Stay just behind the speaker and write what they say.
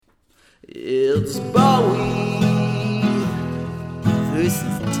It's Bowie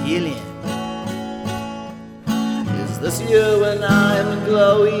versus Dylan. Is this you when I'm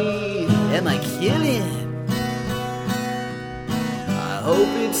glowy? Am I killing? I hope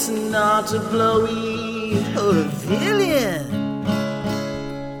it's not a blowy or a villain.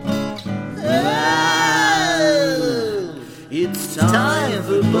 Oh, it's time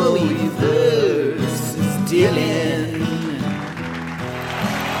for Bowie versus Dylan.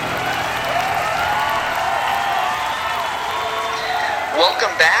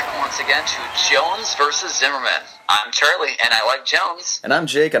 Welcome back once again to Jones versus Zimmerman. I'm Charlie, and I like Jones. And I'm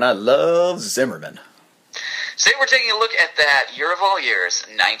Jake, and I love Zimmerman. Today we're taking a look at that year of all years,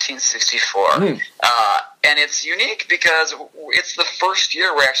 1964. And it's unique because it's the first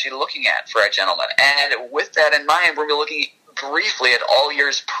year we're actually looking at for our gentleman. And with that in mind, we're looking briefly at all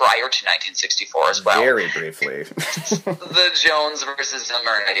years prior to 1964 as well. Very briefly. The Jones versus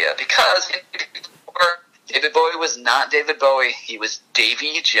Zimmerman idea. Because in 1964, David Bowie was not David Bowie. He was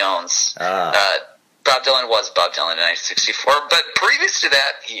Davy Jones. Bob Dylan was Bob Dylan in 1964. But previous to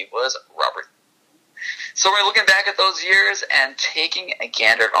that, he was Robert. So we're looking back at those years and taking a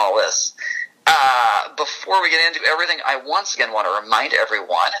gander at all this. Before we get into everything, I once again want to remind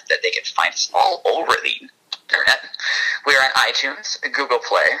everyone that they can find us all over the internet. We are on iTunes, Google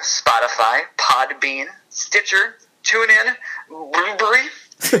Play, Spotify, Podbean, Stitcher, TuneIn, Blueberry,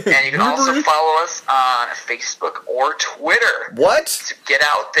 and you can also follow us on Facebook or Twitter. What? So get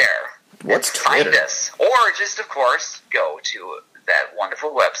out there. What's and Twitter? Find us. Or just, of course, go to that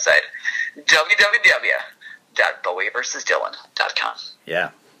wonderful website, www.bowieversusdylan.com.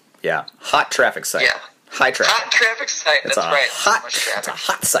 Yeah. Hot traffic site. Yeah. High traffic. Hot traffic site, It's that's right. Hot, So much traffic. it's a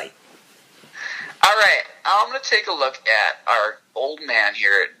hot site. All right, I'm going to take a look at our old man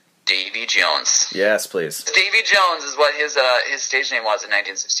here, Davy Jones. Yes, please. Davy Jones is what his stage name was in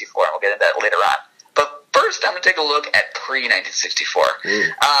 1964, and we'll get into that later on. But first, I'm going to take a look at pre-1964.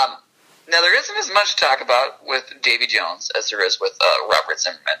 Now, there isn't as much to talk about with Davy Jones as there is with Robert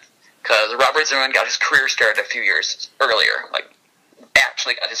Zimmerman, because Robert Zimmerman got his career started a few years earlier,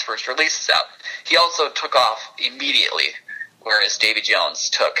 actually got his first releases out. He also took off immediately, whereas Davy Jones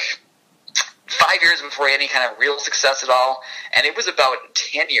took 5 years before he had any kind of real success at all, and it was about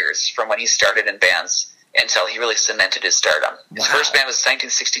 10 years from when he started in bands until he really cemented his stardom. His first band was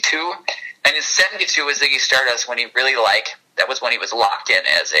 1962, and in 72 was Ziggy Stardust, when he really that was when he was locked in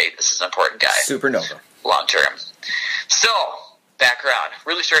as this is an important guy. Supernova. Long term. So, background.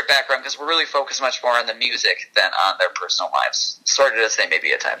 Really short background, because we're really focused much more on the music than on their personal lives. Sordid as they may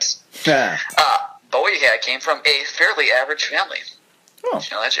be at times. Yeah. Bowie came from a fairly average family. Oh. Did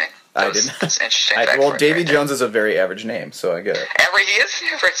you know that, Jake? I didn't. That's an interesting fact. Well, for you Davy right there. Jones is a very average name, so I get it. He is an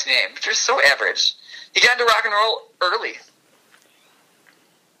average name. They're so average. He got into rock and roll early.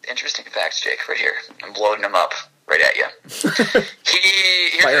 Interesting facts, Jake, right here. I'm loading them up right at you.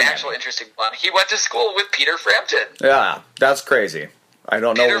 Here's an actual interesting one. He went to school with Peter Frampton. Yeah, that's crazy. I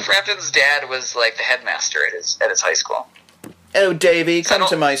don't know. Peter Frampton's dad was the headmaster at his high school. Oh, Davy, come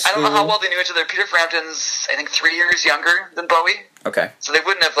to my school. I don't know how well they knew each other. Peter Frampton's, I think, 3 years younger than Bowie. Okay. So they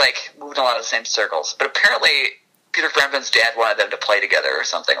wouldn't have, moved in a lot of the same circles. But apparently, Peter Frampton's dad wanted them to play together or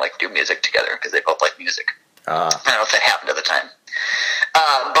something, do music together, because they both like music. I don't know if that happened at the time.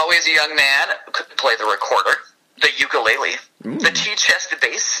 Bowie, as a young man, could play the recorder, the ukulele, the tea-chested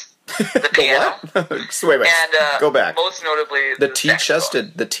bass, the piano. Wait. And go back. Most notably, The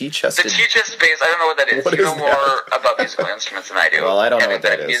tea-chested bass. I don't know what that is. What you is know that? more about musical instruments than I do. Well, I don't know Having what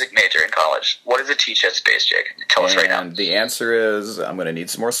that been a is. music major in college. What is a tea-chested bass, Jake? Tell us right now. And the answer is, I'm going to need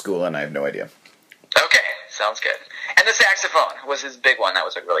some more school, and I have no idea. Okay, sounds good. And the saxophone was his big one. That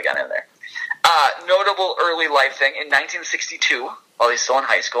was what really got in there. Notable early life thing, in 1962, while he's still in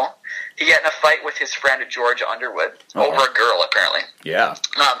high school, he got in a fight with his friend George Underwood over a girl, apparently. Yeah.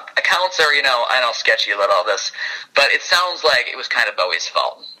 Accounts are, I know, sketchy about all this, but it sounds like it was kind of Bowie's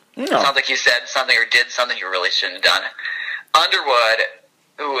fault. No. It sounds like he said something or did something he really shouldn't have done. Underwood,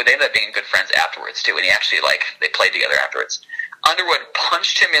 who they ended up being good friends afterwards, too, and he actually, they played together afterwards. Underwood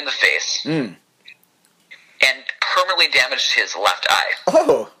punched him in the face and permanently damaged his left eye.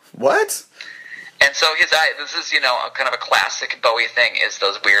 Oh, what? And so his eye, this is, kind of a classic Bowie thing, is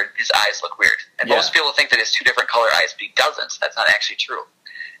his eyes look weird. And most people think that he has two different color eyes, but he doesn't. That's not actually true.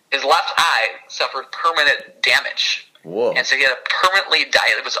 His left eye suffered permanent damage. Whoa. And so he had a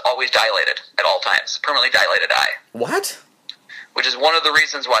it was always dilated at all times, permanently dilated eye. What? Which is one of the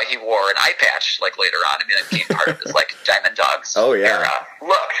reasons why he wore an eye patch, later on. I mean, it became part of his, Diamond Dogs era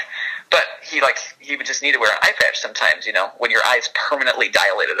look. But he would just need to wear an eye patch sometimes, when your eye's permanently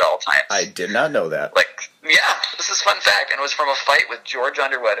dilated at all times. I did not know that. This is a fun fact. And it was from a fight with George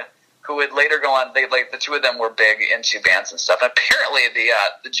Underwood who would later go on. The two of them were big into bands and stuff. And apparently,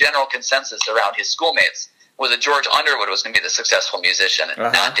 the general consensus around his schoolmates was that George Underwood was going to be the successful musician,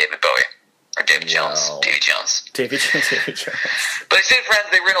 and not David Bowie or David Jones. Davy Jones. Davy Jones. But they stayed friends.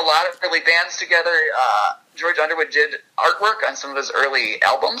 They were in a lot of early bands together. George Underwood did artwork on some of his early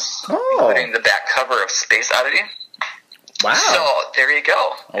albums, including the back cover of Space Oddity. Wow. So there you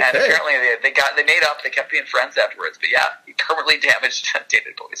go. Okay. And apparently they made up. They kept being friends afterwards. But yeah, he permanently damaged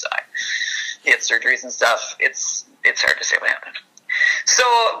David Bowie's eye. He had surgeries and stuff. It's hard to say what happened. So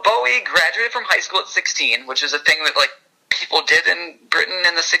Bowie graduated from high school at 16, which is a thing that like people did in Britain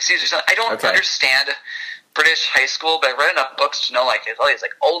in the 60s or something. I don't understand British high school, but I read enough books to know like there's all these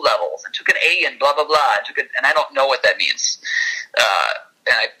like O levels and took an A and blah blah blah. And I don't know what that means.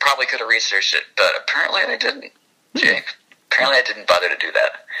 And I probably could have researched it, but apparently I didn't. Jake. Apparently I didn't bother to do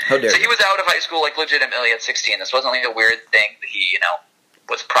that. How dare so you. he was out of high school like legitimately at 16. This wasn't like a weird thing that he,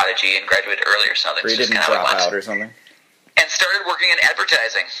 was prodigy and graduated early or something. Or he didn't drop out or something. And started working in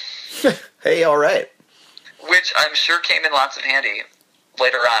advertising. Hey, all right. Which I'm sure came in lots of handy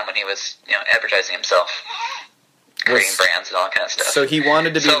later on when he was, advertising himself, creating brands and all that kind of stuff. So he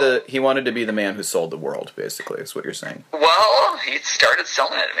wanted to be the man who sold the world, basically, is what you're saying. Well, he started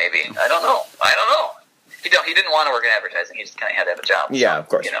selling it, maybe. I don't know. He didn't want to work in advertising. He just kind of had to have a job. Yeah, so, of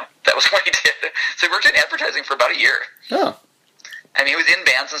course. That was what he did. So he worked in advertising for about a year. Oh. I mean, he was in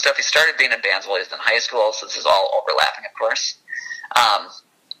bands and stuff. He started being in bands while he was in high school, so this is all overlapping, of course.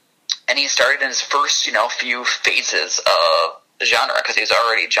 And he started in his first, few phases of the genre, because he was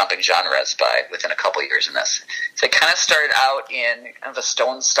already jumping genres within a couple of years in this. So he kind of started out in kind of a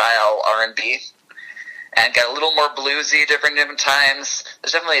Stone-style R&B, and got a little more bluesy different times.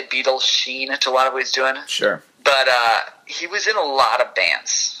 There's definitely a Beatles sheen to a lot of what he's doing. Sure. But he was in a lot of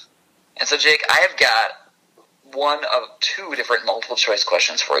bands. And so, Jake, I have got one of two different multiple-choice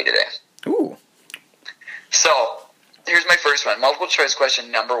questions for you today. Ooh. So, here's my first one. Multiple-choice question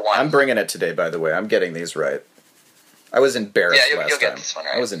number one. I'm bringing it today, by the way. I'm getting these right. I was embarrassed last time. You'll get this one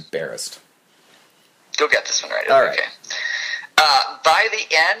right. I was embarrassed. You'll get this one right. All right. Okay. By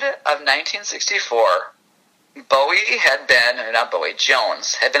the end of 1964,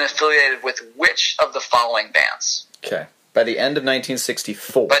 Jones had been affiliated with which of the following bands? Okay. By the end of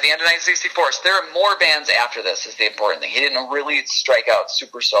 1964. By the end of 1964. So there are more bands after this is the important thing. He didn't really strike out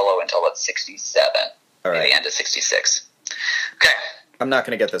super solo until about 67. All right. By the end of 66. Okay. I'm not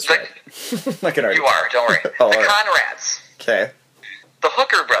going to get this right. I can already. You are, don't worry. Oh, the right. Conrads. Okay. The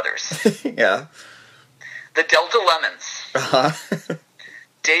Hooker Brothers. Yeah. The Delta Lemons. Uh-huh.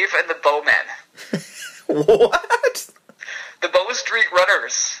 Dave and the Bowmen. What? The Bow Street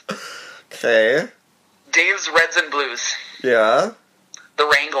Runners. Okay. Dave's Reds and Blues. Yeah. The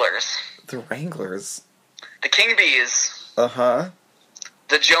Wranglers. The Wranglers. The King Bees. Uh-huh.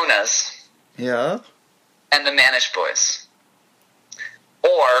 The Jonas. Yeah. And the Manish Boys.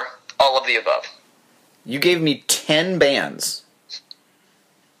 Or all of the above. You gave me 10 bands.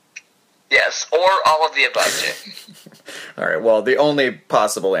 Yes, or all of the above, Jay. All right, well, the only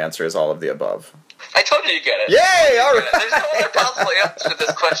possible answer is all of the above. I told you get it. Yay, all right. There's no other possible answer to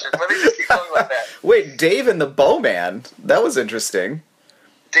this question. Let me just keep going like that. Wait, Dave and the Bowman. That was interesting.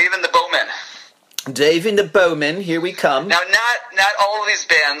 Dave and the Bowmen. Dave and the Bowman, here we come. Now, not all of these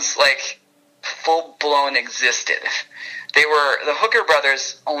bands, full-blown existed. The Hooker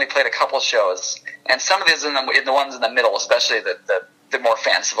Brothers only played a couple shows, and some of these in the ones in the middle, especially the more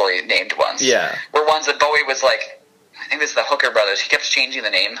fancifully named ones, were ones that Bowie was like, I think this is the Hooker Brothers. He kept changing the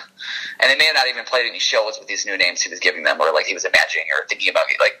name, and they may have not even played any shows with these new names he was giving them, or he was imagining or thinking about.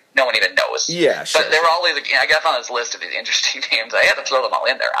 No one even knows. Yeah, sure. But they were all I got on this list of these interesting names. I had to throw them all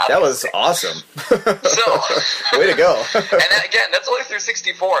in there. Obviously. That was awesome. So, way to go. And that's only through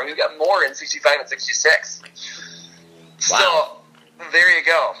 64. We've got more in 65 and 66. Wow. So there you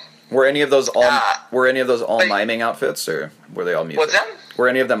go. Were any of those all miming outfits, or were they all music? What's that? Were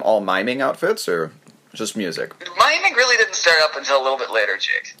any of them all miming outfits, or just music? Miming really didn't start up until a little bit later,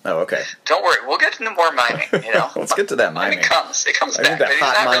 Jake. Oh, okay. Don't worry, we'll get into more miming. Let's get to that miming. It comes I back, need that but he's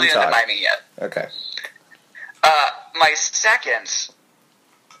hot not really mime into talk. miming yet. Okay. My second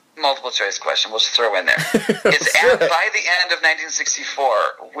multiple choice question, we'll just throw in there, is Sure. by the end of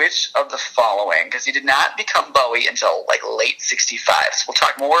 1964, which of the following, because he did not become Bowie until late 65, so we'll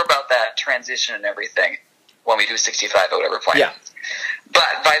talk more about that transition and everything when we do 65 at whatever point. Yeah.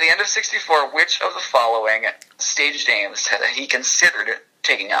 But by the end of 64, which of the following stage names had he considered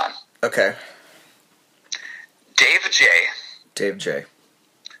taking on? Okay. Dave J. Dave J.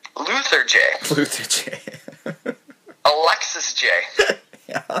 Luther J. Luther J. Alexis J.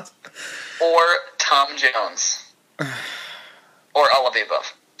 Yeah. Or Tom Jones. Or all of the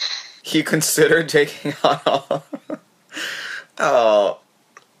above. he considered taking on all... Oh.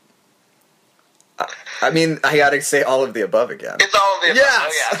 I mean, I gotta say all of the above again. It's all of the above. Yes!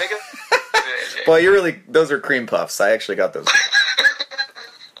 Oh, yeah. I think it's... Well, you really... Those are cream puffs. I actually got those.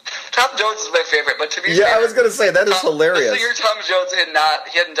 Tom Jones is my favorite, but to be Yeah, fair... I was gonna say, that is hilarious. This year, Tom Jones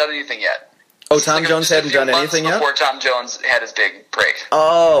hadn't done anything yet. Oh, Tom Jones hadn't done anything yet? Before Tom Jones had his big break.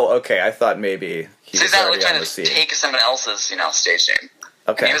 Oh, okay. I thought maybe he So was he's not already trying on the to scene. take someone else's, stage name.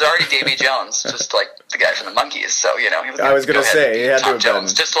 Okay. And he was already Davy Jones, just like the guy from the Monkees. So, he was I was gonna say, he had to Tom have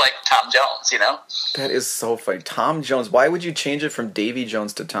Jones, been... just like Tom Jones, That is so funny. Tom Jones. Why would you change it from Davy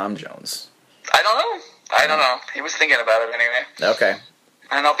Jones to Tom Jones? I don't know. He was thinking about it anyway. Okay.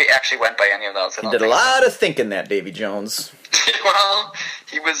 I don't know if he actually went by any of those. He did a lot of thinking, that Davy Jones. Well,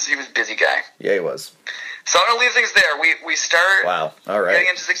 he was a busy guy. Yeah, he was. So I'm going to leave things there. We start Wow. All right. getting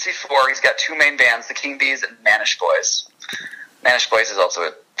into 64. He's got two main bands, the King Bees and Manish Boys. Manish Boys is also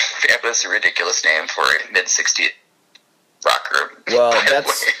a fabulous, ridiculous name for a mid-60s rock group. Well, by the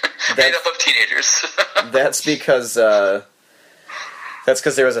that's- way. Made up of teenagers. That's because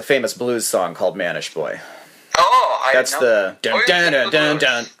there was a famous blues song called Manish Boy. Oh, I That's didn't know. the dun dun dun dun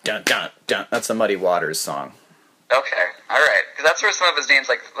dun dun dun dun. That's the Muddy Waters song. Okay, all right. 'Cause that's where some of his names,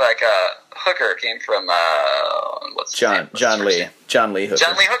 like Hooker, came from. What's his name? John Lee Hooker. John Lee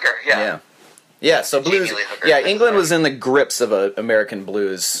Hooker. Yeah. Yeah. So blues. Jamie Lee Hooker. Yeah, England was in the grips of American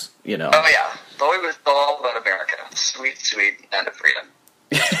blues. Oh yeah, Bowie was all about America. Sweet, sweet land of freedom.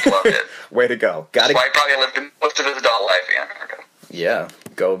 Loved it. Way to go. That's why he probably lived most of his adult life in America. Yeah.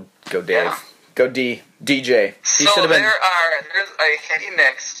 Go Dave. Yeah. Go DJ. He So should have been. there's a heady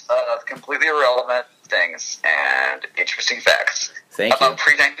mix of completely irrelevant things and interesting facts Thank you. about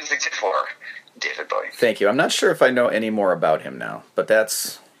pre-1964 David Bowie. Thank you. I'm not sure if I know any more about him now, but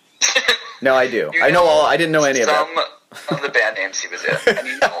that's... No, I do. I didn't know any of that. Some of the band names he was in, and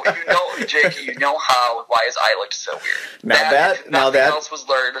Jake, why his eye looked so weird. Nothing else was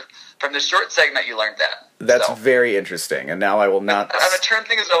learned from the short segment. You learned that. That's very interesting, and now I will not... I'm going to turn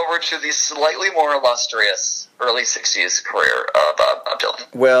things over to the slightly more illustrious early 60s career of Bob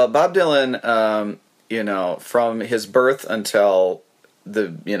Dylan. Well, Bob Dylan, from his birth until the,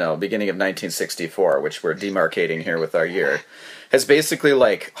 beginning of 1964, which we're demarcating here with our year, has basically,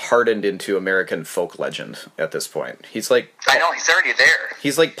 hardened into American folk legend at this point. He's like... I know, he's already there.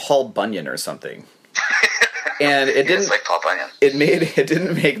 He's like Paul Bunyan or something. And it didn't... like Paul Bunyan. It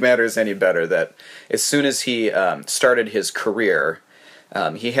didn't make matters any better that as soon as he started his career,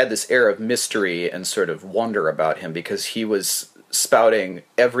 he had this air of mystery and sort of wonder about him because he was spouting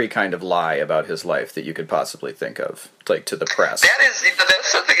every kind of lie about his life that you could possibly think of, to the press.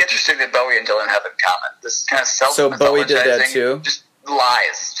 That's something interesting that Bowie and Dylan have in common. This kind of So Bowie did that too? Just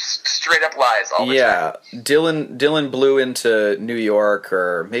lies. Just straight up lies all the time. Yeah. Dylan blew into New York,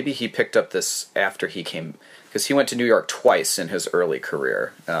 or maybe he picked up this after he came... Because he went to New York twice in his early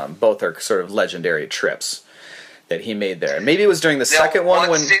career. Both are sort of legendary trips that he made there. Maybe it was during the second one when...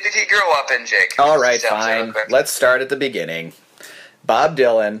 What state did he grow up in, Jake? All right, fine. Let's start at the beginning. Bob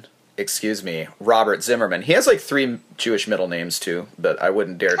Dylan, Robert Zimmerman. He has 3 Jewish middle names too, but I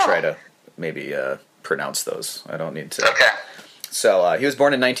wouldn't dare try to maybe pronounce those. I don't need to. Okay. So he was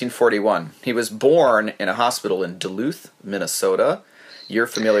born in 1941. He was born in a hospital in Duluth, Minnesota. You're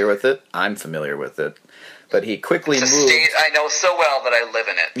familiar with it. I'm familiar with it. But he quickly moved. It's a state I know so well that I live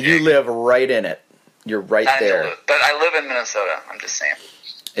in it. Jake. You live right in it. You're right there. But I live in Minnesota. I'm just saying.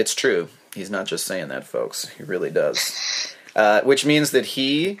 It's true. He's not just saying that, folks. He really does. Which means that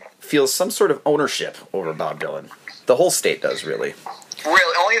he feels some sort of ownership over Bob Dylan. The whole state does, really.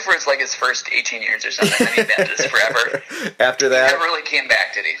 Really, only for his first 18 years or something. I mean, that is forever. After that, he never really came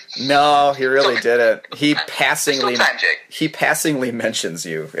back, did he? No, he really didn't. He passingly, Still time, Jake. He passingly mentions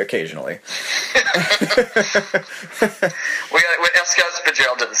you occasionally. Scott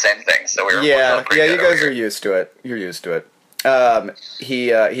Fitzgerald did the same thing, so we were You good guys are used to it. You're used to it.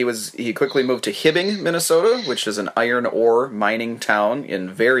 He quickly moved to Hibbing, Minnesota, which is an iron ore mining town in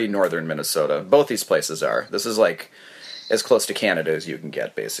very northern Minnesota. Both these places are. This is as close to Canada as you can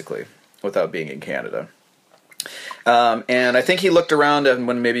get, basically, without being in Canada. And I think he looked around and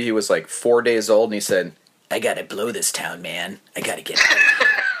when maybe he was 4 days old, and he said, "I gotta blow this town, man. I gotta get out of here."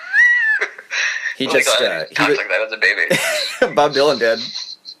 He talked just like that as a baby. Bob Dylan did.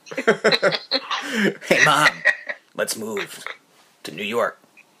 Hey, Mom, let's move to New York.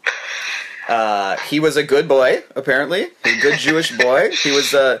 He was a good boy, apparently. A good Jewish boy.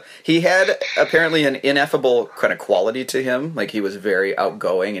 He had apparently an ineffable kind of quality to him. He was very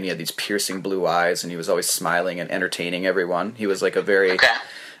outgoing, and he had these piercing blue eyes, and he was always smiling and entertaining everyone. He was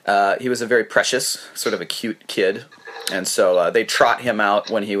he was a very precious, sort of a cute kid. And so they trot him out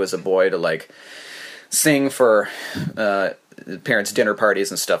when he was a boy to like sing for parents' dinner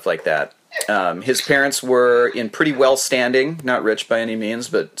parties and stuff like that. His parents were in pretty well-standing, not rich by any means,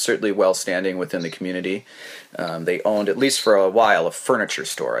 but certainly well-standing within the community. They owned, at least for a while, a furniture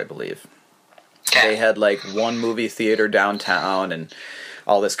store, I believe. Okay. They had like one movie theater downtown and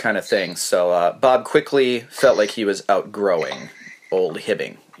all this kind of thing. So Bob quickly felt like he was outgrowing Old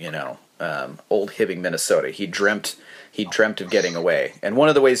Hibbing, Old Hibbing, Minnesota. He dreamt of getting away. And one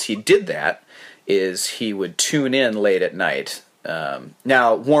of the ways he did that is he would tune in late at night.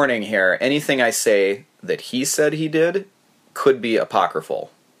 Now, warning here, anything I say that he said he did could be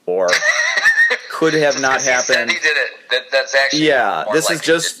apocryphal or could have not happened. He said he did it. That's actually this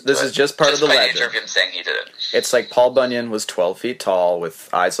is just part of the legend. Nature of him saying he did it. It's like Paul Bunyan was 12 feet tall with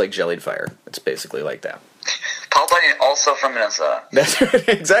eyes like jellied fire. It's basically like that. Paul Bunyan also from Minnesota. That's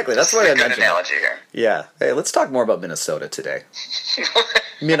exactly. That's what I mentioned. Good analogy here. Yeah. Hey, let's talk more about Minnesota today.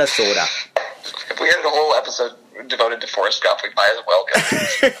 Minnesota. If we had a whole episode devoted to Forrest Gump, we might as well go to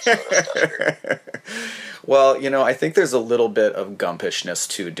Minnesota stuff here. Well, I think there's a little bit of Gumpishness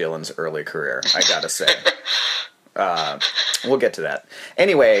to Dylan's early career, I gotta say. We'll get to that.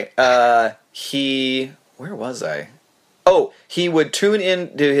 Anyway, where was I? Oh, he would tune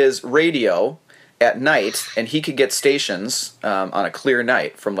in to his radio at night, and he could get stations on a clear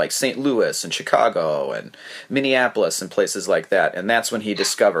night from like St. Louis and Chicago and Minneapolis and places like that. And that's when he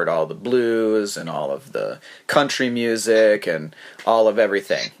discovered all the blues and all of the country music and all of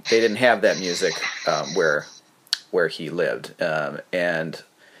everything. They didn't have that music where he lived. And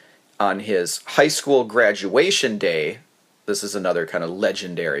on his high school graduation day, this is another kind of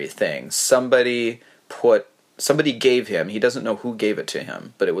legendary thing. Somebody gave him, he doesn't know who gave it to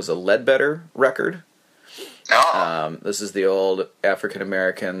him, but it was a Ledbetter record. Oh. This is the old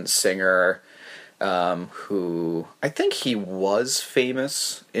African-American singer who, I think he was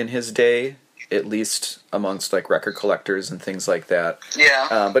famous in his day, at least amongst like record collectors and things like that.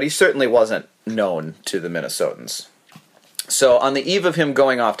 Yeah. But he certainly wasn't known to the Minnesotans. So on the eve of him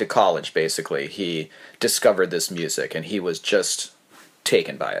going off to college, basically, he discovered this music, and he was just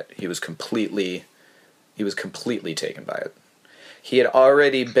taken by it. He was completely taken by it. He had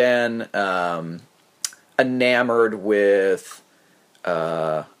already been enamored with,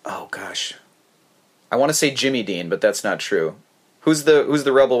 I want to say Jimmy Dean, but that's not true. Who's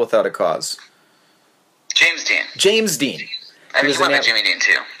the rebel without a cause? James Dean. James Dean. I mean, you went with Jimmy Dean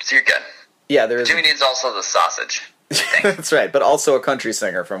too, so you're good. Yeah, there is. Jimmy Dean's also the sausage. That's right, but also a country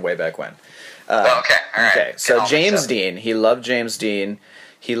singer from way back when. Okay, all right. Okay, so James Dean, he loved James Dean.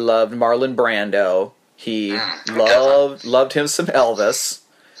 He loved Marlon Brando. He loved him some Elvis.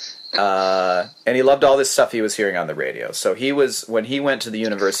 And he loved all this stuff he was hearing on the radio. So when he went to the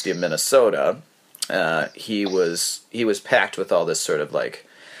University of Minnesota, he was packed with all this sort of like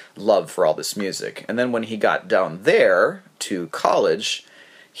love for all this music. And then when he got down there to college,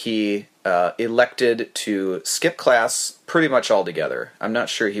 he elected to skip class pretty much altogether. I'm not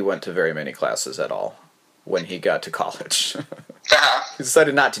sure he went to very many classes at all when he got to college. He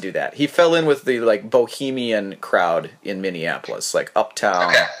decided not to do that. He fell in with the like bohemian crowd in Minneapolis, like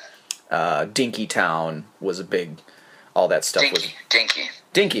Uptown, Dinky Town was a big, all that stuff was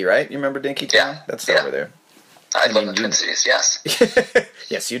Dinky, right? You remember Dinky Town? Yeah, that's over there. I live in Twin Cities, yes.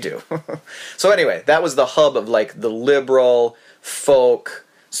 Yes, you do. So anyway, that was the hub of like the liberal, folk,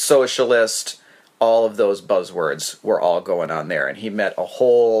 socialist, all of those buzzwords were all going on there, and he met a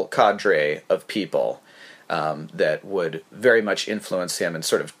whole cadre of people that would very much influence him and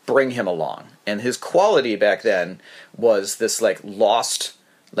sort of bring him along. And his quality back then was this like lost,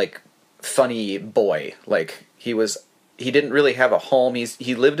 like funny boy. Like he didn't really have a home.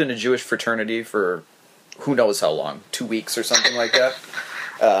 He lived in a Jewish fraternity for who knows how long, 2 weeks or something like that.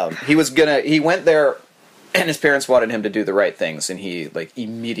 He went there, and his parents wanted him to do the right things, and he like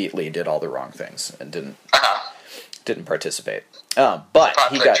immediately did all the wrong things and didn't participate. But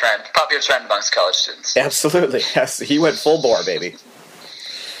popular trend amongst college students. Absolutely, yes. He went full bore, baby.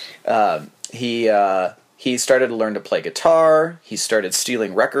 He started to learn to play guitar. He started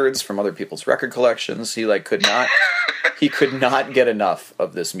stealing records from other people's record collections. He could not get enough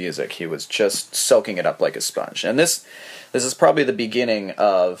of this music. He was just soaking it up like a sponge. And this is probably the beginning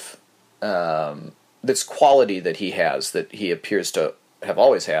of this quality that he has, that he appears to have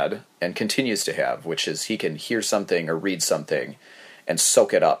always had and continues to have, which is he can hear something or read something and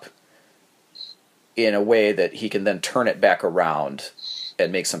soak it up in a way that he can then turn it back around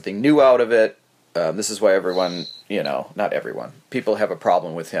and make something new out of it. This is why everyone, not everyone, people have a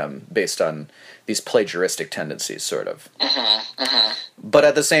problem with him based on these plagiaristic tendencies, sort of. But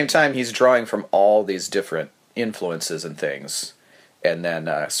at the same time, he's drawing from all these different influences and things, and then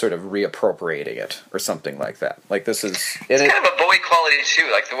sort of reappropriating it or something like that. Like this is it's kind of a Bowie quality too.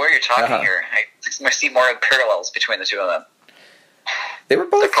 Like the way you're talking here, I see more parallels between the two of them. They were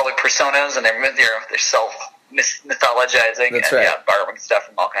both. They're probably personas, and they're self mythologizing and borrowing stuff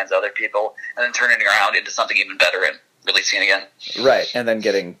from all kinds of other people, and then turning it around into something even better and releasing it again. Right, and then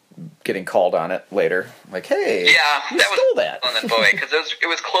getting called on it later, like, hey, you stole that. On Bowie, because it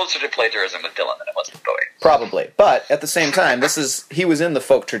was closer to plagiarism with Dylan than it was with Bowie. Probably, but at the same time, he was in the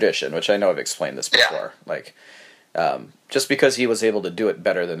folk tradition, which I know I've explained this before. Yeah. Like, just because he was able to do it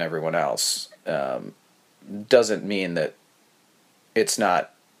better than everyone else, doesn't mean that it's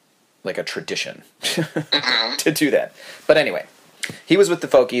not like a tradition to do that. But anyway, he was with the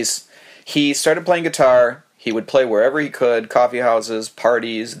Folkies. He started playing guitar. He would play wherever he could, coffee houses,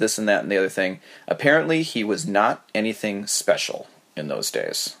 parties, this and that and the other thing. Apparently, he was not anything special in those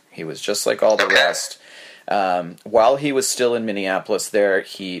days. He was just like all the rest. While he was still in Minneapolis there,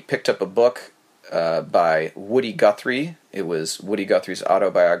 he picked up a book by Woody Guthrie. It was Woody Guthrie's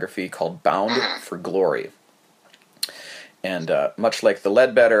autobiography called Bound for Glory. And much like the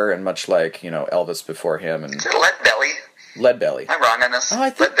Leadbetter and much like, Elvis before him. And is it Leadbelly? Leadbelly. Am I wrong on this? Oh,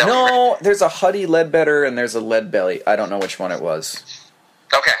 I think there's a Huddy Leadbetter and there's a Leadbelly. I don't know which one it was.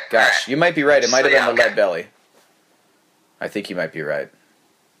 Okay. Gosh, you might be right. It might have been the Leadbelly. I think you might be right.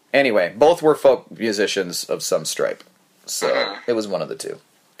 Anyway, both were folk musicians of some stripe. So it was one of the two.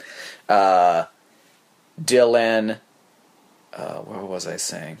 Dylan, what was I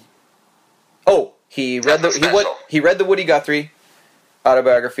saying? Oh, he read the Woody Guthrie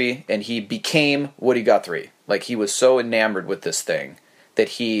autobiography, and he became Woody Guthrie. Like, he was so enamored with this thing that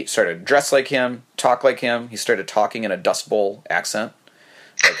he started to dress like him, talk like him. He started talking in a Dust Bowl accent,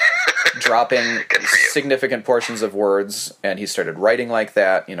 like dropping significant portions of words, and he started writing like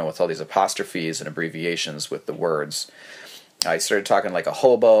that, with all these apostrophes and abbreviations with the words. He started talking like a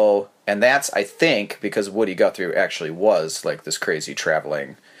hobo, and that's, I think, because Woody Guthrie actually was like this crazy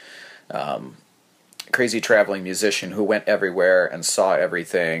traveling musician who went everywhere and saw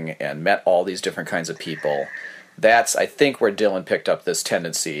everything and met all these different kinds of people. That's, I think, where Dylan picked up this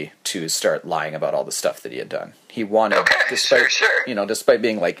tendency to start lying about all the stuff that he had done. He wanted, despite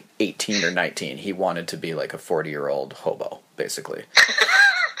being like 18 or 19, he wanted to be like a 40-year-old hobo, basically.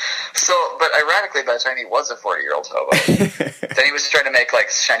 But ironically, by the time he was a 40-year-old hobo, then he was trying to make like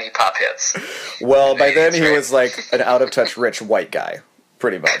shiny pop hits. Well, by then he was like an out-of-touch rich white guy,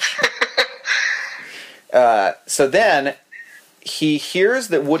 pretty much. So then he hears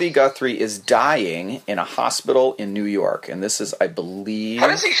that Woody Guthrie is dying in a hospital in New York, and this is, I believe... How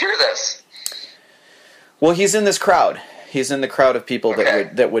does he hear this? Well, he's in this crowd. He's in the crowd of people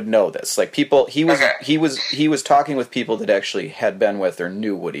that would know this. Like, people, he was talking with people that actually had been with or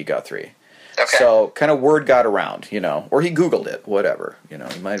knew Woody Guthrie. Okay. So, kind of word got around, or he Googled it, whatever. He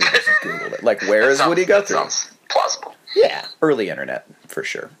might have just Googled it. Like, where is Woody Guthrie? That sounds plausible. Yeah, early internet, for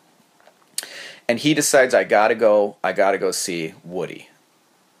sure. And he decides, I gotta go see Woody.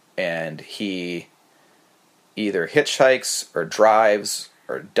 And he either hitchhikes or drives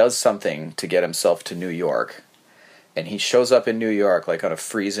or does something to get himself to New York. And he shows up in New York like on a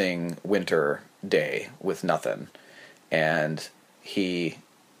freezing winter day with nothing. And he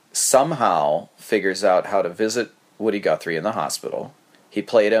somehow figures out how to visit Woody Guthrie in the hospital. He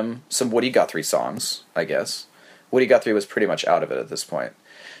played him some Woody Guthrie songs, I guess. Woody Guthrie was pretty much out of it at this point.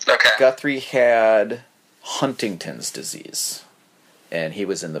 Okay. Guthrie had Huntington's disease, and he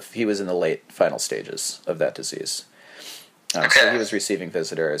was in the late final stages of that disease. So he was receiving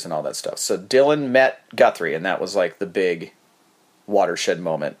visitors and all that stuff. So Dylan met Guthrie, and that was like the big watershed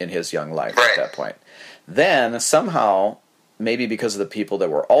moment in his young life at that point. Then somehow, maybe because of the people that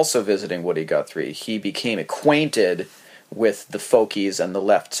were also visiting Woody Guthrie, he became acquainted with the Folkies and the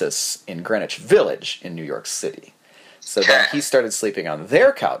leftists in Greenwich Village in New York City. So then he started sleeping on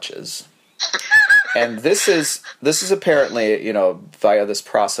their couches. And this is apparently, via this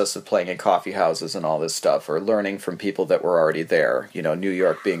process of playing in coffee houses and all this stuff, or learning from people that were already there, New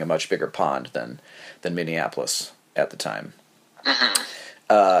York being a much bigger pond than Minneapolis at the time.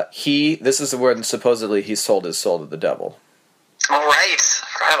 Mm-hmm. This is when supposedly he sold his soul to the devil. All right. I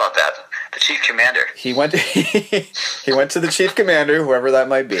forgot about that. The chief commander. He went to the chief commander, whoever that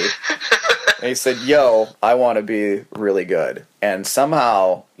might be. And he said, yo, I want to be really good. And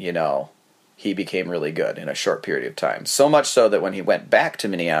somehow, he became really good in a short period of time. So much so that when he went back to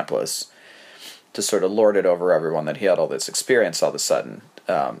Minneapolis to sort of lord it over everyone, that he had all this experience all of a sudden.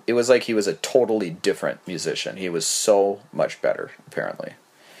 It was like he was a totally different musician. He was so much better, apparently.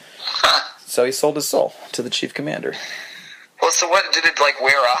 So he sold his soul to the chief commander. Well, so what, did it, like,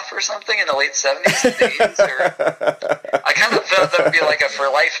 wear off or something in the late 70s and 80s? Or, I kind of felt that would be, like, a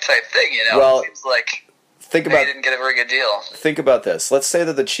for-life type thing, you know? Well, it seems like he didn't get a very good deal. Think about this. Let's say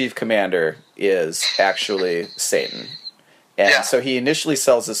that the chief commander is actually Satan. And so he initially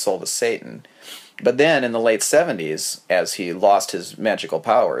sells his soul to Satan. But then in the late 70s, as he lost his magical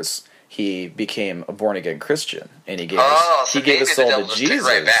powers, he became a born-again Christian. And he gave his soul to Jesus.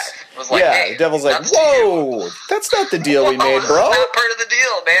 Right back. It was like, hey, the devil's like, whoa, that's not the deal we made, bro. That's not part of the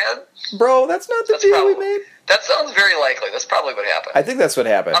deal, man. Bro, that's not the deal we made. That sounds very likely. That's probably what happened. I think that's what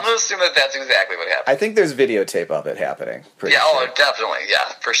happened. I'm going to assume that that's exactly what happened. I think there's videotape of it happening. Yeah, sure. Definitely.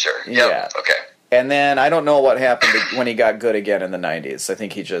 Yeah, for sure. Yep. Yeah. Okay. And then I don't know what happened when he got good again in the 90s. I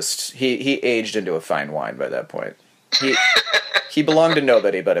think he just he aged into a fine wine by that point. He belonged to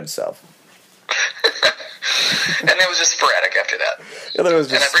nobody but himself. And it was just sporadic after that. And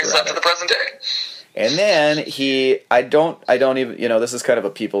that brings us up to the present day. And then I don't even, this is kind of a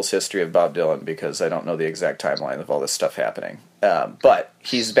people's history of Bob Dylan because I don't know the exact timeline of all this stuff happening. But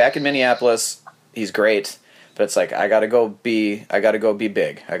he's back in Minneapolis. He's great. But it's like, I gotta go be big. I gotta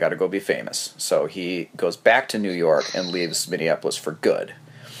go be famous. So he goes back to New York and leaves Minneapolis for good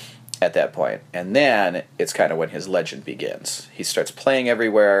at that point. And then it's kind of when his legend begins. He starts playing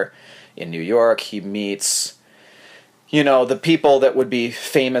everywhere in New York. He meets, the people that would be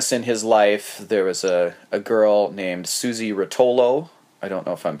famous in his life. There was a girl named Susie Rotolo. I don't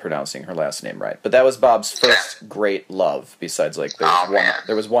know if I'm pronouncing her last name right. But that was Bob's first great love, besides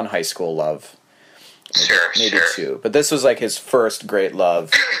there was one high school love. Maybe two. But this was like his first great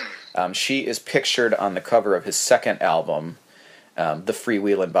love. She is pictured on the cover of his second album, The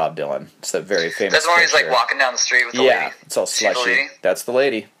Freewheelin' Bob Dylan. It's that very famous That's when picture. he's like walking down the street with the lady. Yeah, it's all slushy. That's the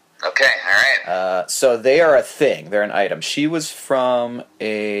lady. Okay, all right. So they are a thing. They're an item. She was from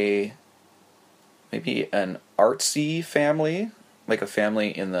maybe an artsy family, like a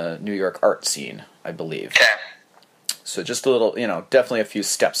family in the New York art scene, I believe. Okay. So just a little, definitely a few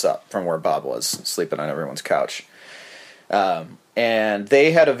steps up from where Bob was, sleeping on everyone's couch. And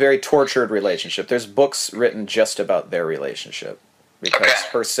they had a very tortured relationship. There's books written just about their relationship. Because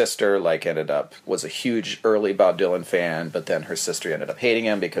her sister, was a huge early Bob Dylan fan, but then her sister ended up hating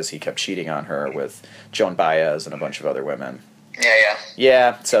him because he kept cheating on her with Joan Baez and a bunch of other women. Yeah.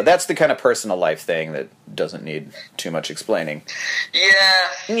 Yeah, so that's the kind of personal life thing that doesn't need too much explaining.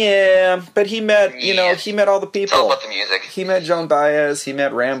 Yeah, but he met, he met all the people. It's all about the music. He met Joan Baez, he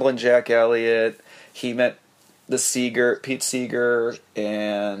met Ramblin' Jack Elliott, he met Pete Seeger,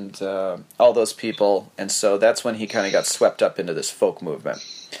 and all those people, and so that's when he kind of got swept up into this folk movement.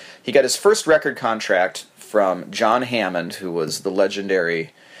 He got his first record contract from John Hammond, who was the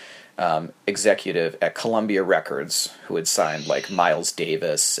legendary executive at Columbia Records, who had signed like Miles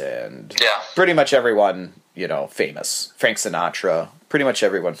Davis and pretty much everyone, famous. Frank Sinatra, pretty much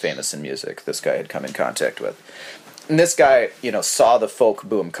everyone famous in music this guy had come in contact with. And this guy, saw the folk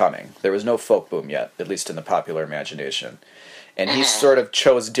boom coming. There was no folk boom yet, at least in the popular imagination. And he sort of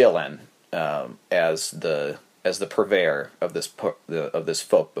chose Dylan as the purveyor of this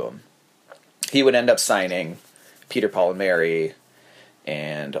folk boom. He would end up signing Peter, Paul, and Mary,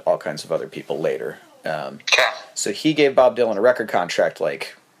 and all kinds of other people later. So he gave Bob Dylan a record contract,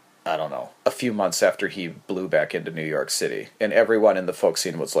 a few months after he blew back into New York City. And everyone in the folk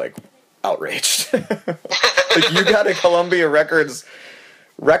scene was, outraged. You got a Columbia Records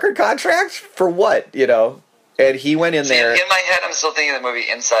record contract? For what, And he went in there. In my head, I'm still thinking of the movie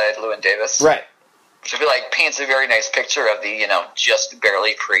Inside Llewyn Davis. Right. Which I feel like paints a very nice picture of the, just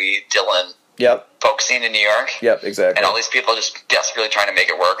barely pre-Dylan folk scene in New York. Yep, exactly. And all these people just desperately trying to make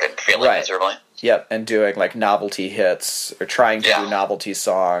it work and failing miserably. Yep, and doing novelty hits or trying to do novelty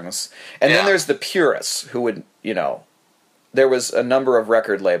songs. And then there's the purists who would, there was a number of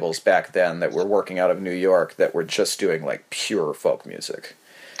record labels back then that were working out of New York that were just doing pure folk music.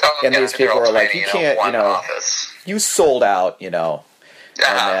 And these people were like, you can't, you sold out,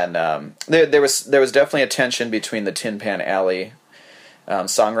 And then there was definitely a tension between the Tin Pan Alley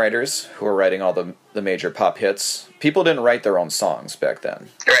songwriters who were writing all the major pop hits. People didn't write their own songs back then.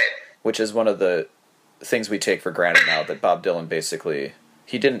 Right. Which is one of the things we take for granted now, that Bob Dylan basically,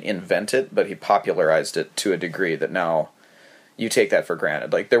 he didn't invent it, but he popularized it to a degree that now you take that for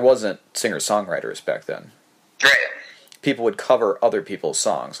granted. There wasn't singer-songwriters back then. Right. People would cover other people's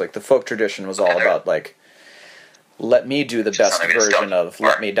songs. The folk tradition was all about, let me do the best version of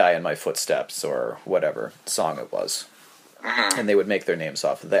Let Me Die in My Footsteps, or whatever song it was. Mm-hmm. And they would make their names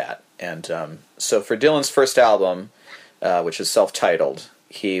off of that. And so for Dylan's first album, which is self-titled,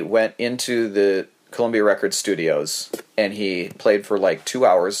 he went into the Columbia Records studios, and he played for 2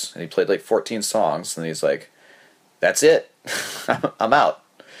 hours, and he played 14 songs, and he's like, that's it. I'm out.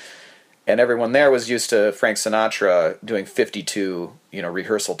 And everyone there was used to Frank Sinatra doing 52,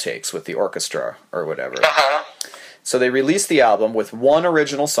 rehearsal takes with the orchestra or whatever. Uh-huh. So they released the album with one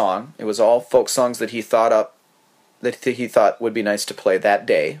original song. It was all folk songs that he thought would be nice to play that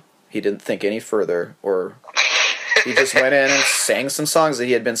day. He didn't think any further, or he just went in and sang some songs that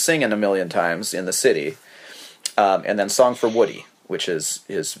he had been singing a million times in the city. And then Song for Woody, which is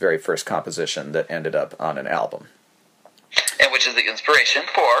his very first composition that ended up on an album. And which is the inspiration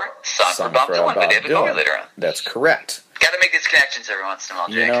for Song for Bob Dylan by David Bowie later on. That's correct. Got to make these connections every once in a while,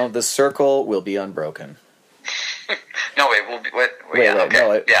 Jake. The circle will be unbroken. No, wait, we'll be... Wait, okay.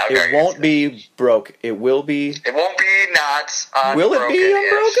 no, it won't be broke. It will be... It won't be not unbroken. Will it be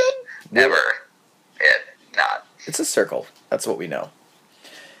unbroken? Never. It not. It's a circle. That's what we know.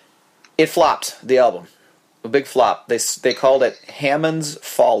 It flopped, the album. A big flop. They called it Hammond's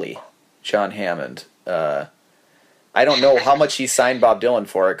Folly. John Hammond. I don't know how much he signed Bob Dylan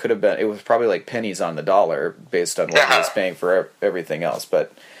for. It was probably like pennies on the dollar based on what he was paying for everything else.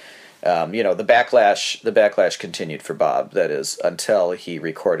 But, the backlash continued for Bob. That is, until he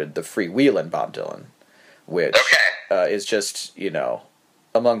recorded the Freewheelin' Bob Dylan, which is just,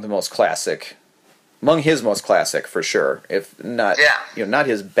 among his most classic for sure. If not, not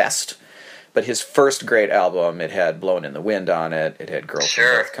his best, but his first great album. It had Blowin' in the Wind on it. It had Girl from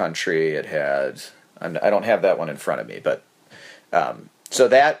North Country. It had... I don't have that one in front of me, but so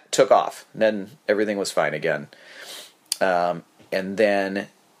that took off. And then everything was fine again. And then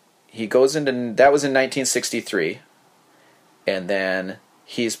he goes into... That was in 1963. And then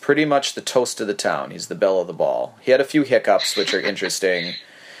he's pretty much the toast of the town. He's the belle of the ball. He had a few hiccups, which are interesting.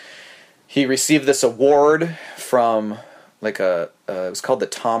 He received this award from, it was called the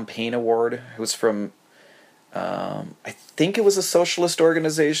Tom Paine Award. It was from... I think it was a socialist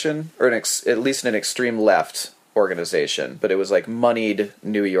organization, or at least an extreme left organization, but it was like moneyed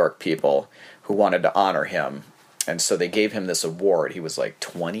New York people who wanted to honor him, and so they gave him this award. He was like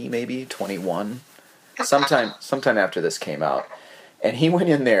 20, maybe 21, sometime after this came out, and he went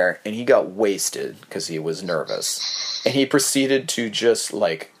in there and he got wasted because he was nervous, and he proceeded to just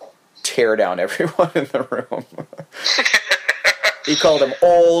tear down everyone in the room. He called them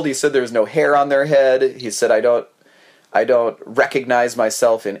old. He said there was no hair on their head. He said, I don't recognize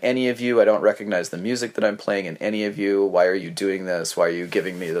myself in any of you. I don't recognize the music that I'm playing in any of you. Why are you doing this? Why are you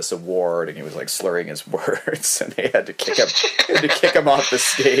giving me this award? And he was slurring his words, and they had to kick him off the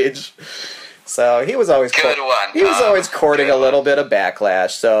stage. So he was always courting a little bit of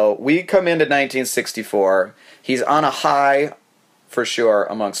backlash. So we come into 1964. He's on a high for sure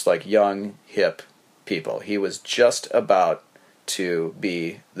amongst young hip people. He was just about to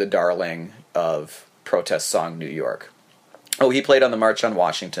be the darling of protest song New York. Oh, he played on the March on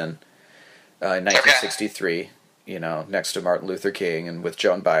Washington in 1963, next to Martin Luther King and with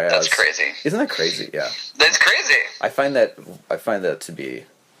Joan Baez. That's crazy. Isn't that crazy? Yeah. That's crazy. I find that to be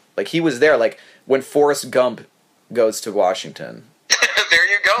he was there when Forrest Gump goes to Washington.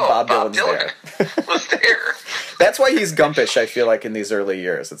 There you go. Bob Dylan there. Was there. That's why he's Gumpish, I feel in these early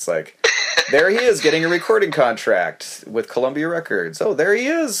years. It's there he is, getting a recording contract with Columbia Records. Oh, there he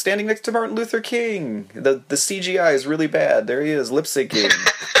is, standing next to Martin Luther King. The CGI is really bad. There he is, lip syncing.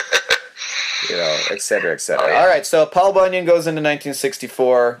 Et cetera, et cetera. Oh, yeah. All right, so Paul Bunyan goes into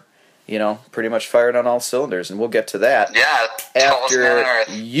 1964, pretty much fired on all cylinders, and we'll get to that. Yeah, after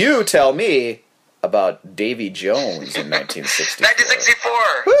you tell me about Davy Jones in 1964. 1964!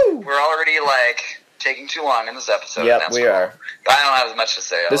 Woo! We're already, taking too long in this episode. Yep, we are. I don't have as much to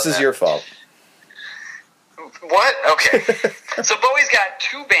say. This is your fault. What? Okay. So Bowie's got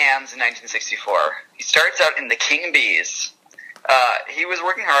two bands in 1964. He starts out in the King Bees. He was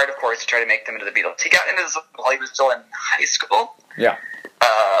working hard, of course, to try to make them into the Beatles. He got into this while he was still in high school. Yeah.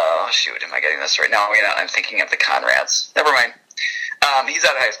 Shoot, am I getting this right now? I'm thinking of the Conrads. Never mind. He's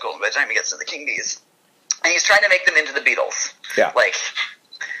out of high school by the time he gets to the King Bees. And he's trying to make them into the Beatles. Yeah.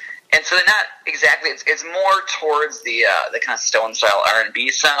 And so they're not exactly. It's more towards the kind of Stone style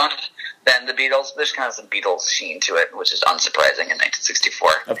R&B sound than the Beatles. There's kind of some Beatles sheen to it, which is unsurprising in 1964.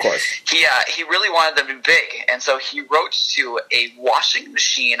 Of course. He really wanted them to be big, and so he wrote to a washing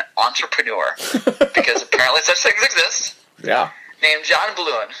machine entrepreneur, because apparently such things exist. Yeah. Named John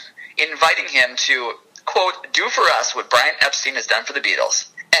Balloon, inviting him to quote do for us what Brian Epstein has done for the Beatles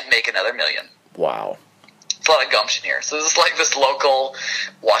and make another million. Wow. It's a lot of gumption here. So this is this local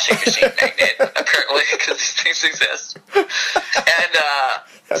washing machine magnate, apparently, because these things exist. And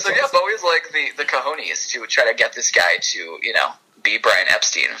so, awesome. Yeah, Bowie's the cojones to try to get this guy to, be Brian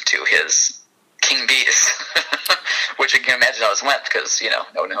Epstein to his King Bees. Which you can imagine how this went, because,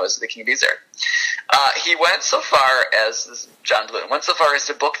 no one knows who the King Bees are. He went so far as John Bloom went so far as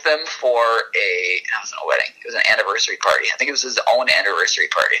to book them for it wasn't a wedding. It was an anniversary party. I think it was his own anniversary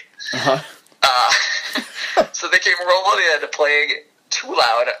party. So they came rolling in playing Too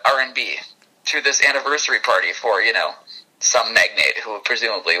Loud R&B to this anniversary party for some magnate who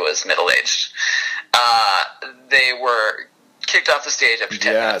presumably was middle-aged. They were kicked off the stage after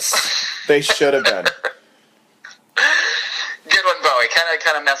 10 minutes. Yes, they should have been. Good one, Bowie.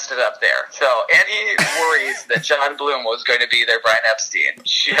 Kind of messed it up there. So any worries that John Bloom was going to be there, Brian Epstein,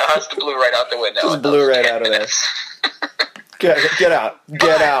 just blew right out the window. Just blew right out of there. Get out.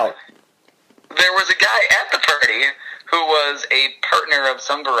 Get out. There was a guy at the party who was a partner of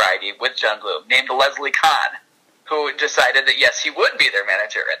some variety with John Bloom named Leslie Kahn, who decided that, yes, he would be their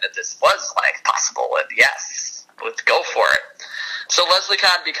manager and that this was, possible. And, yes, let's go for it. So Leslie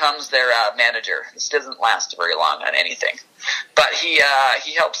Kahn becomes their manager. This doesn't last very long on anything. But he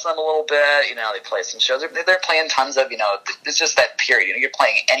helps them a little bit. They play some shows. They're playing tons of, it's just that period. You're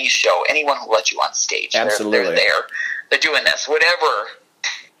playing any show, anyone who lets you on stage. Absolutely. They're there. They're doing this. Whatever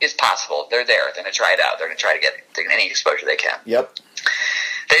is possible, they're there. They're going to try it out. They're going to try to get any exposure they can. Yep.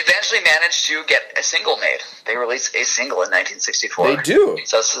 They eventually managed to get a single made. They released a single in 1964. They do.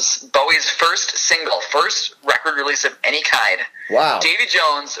 So this is Bowie's first single, first record release of any kind. Wow. Davy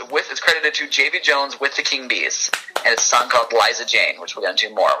Jones, it's credited to Davy Jones with the King Bees, and it's a song called Liza Jane, which we'll get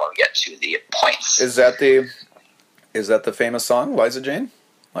into more when we get to the points. Is that the famous song, Liza Jane?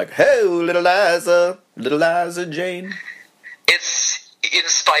 Like, hey, little Liza Jane. It's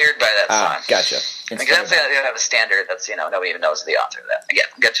inspired by that song. Gotcha. Because that's the standard. That's nobody even knows the author of that. Again,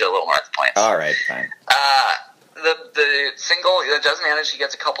 we'll get to a little more at the points. All right, fine. The single does manage. He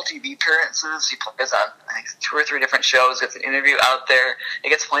gets a couple TV appearances. He plays on 2 or 3 different shows. Gets an interview out there. He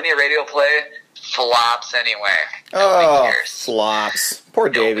gets plenty of radio play. Flops anyway. Nobody cares. Flops. Poor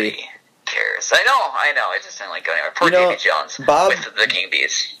Davy. Nobody cares. I know. It just didn't go anywhere. Poor Davy Jones with the King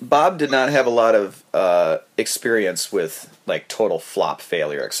Bees. Bob did not have a lot of experience with total flop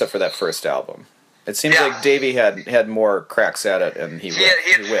failure, except for that first album. It seems like Davy had more cracks at it, and he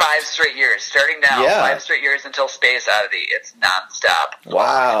had 5 straight years. Starting now, 5 straight years until Space Oddity. It's nonstop.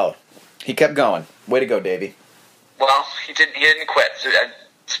 Wow. He kept going. Way to go, Davy. Well, he didn't quit.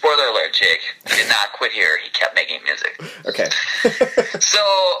 Spoiler alert, Jake. He did not quit here. He kept making music. Okay. So,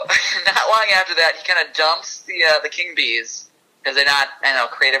 not long after that, he kind of dumps the King Bees, because they're not,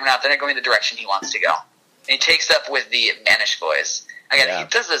 creative or not, they're not going the direction he wants to go. And he takes up with the Manish Boys. Again, he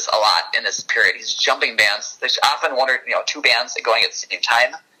does this a lot in this period. He's jumping bands. There's often 1 or 2 bands going at the same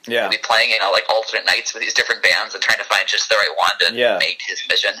time. Yeah. He'll be playing, alternate nights with these different bands and trying to find just the right one to make his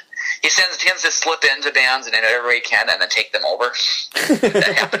mission. He tends to slip into bands and whenever he can and then take them over.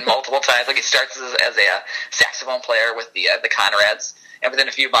 That happened multiple times. He starts as a saxophone player with the Conrads, and within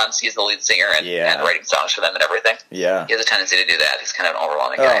a few months he's the lead singer and writing songs for them and everything. Yeah. He has a tendency to do that. He's kind of an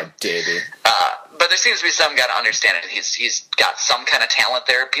overwhelming guy. Oh, Davey. But there seems to be some guy to understand it. He's got some kind of talent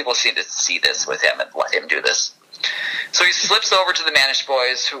there. People seem to see this with him and let him do this. So he slips over to the Manish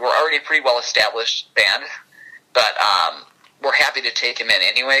Boys, who were already a pretty well-established band, but we're happy to take him in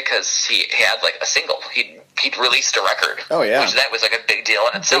anyway because he had a single. He'd released a record. Oh yeah, which that was a big deal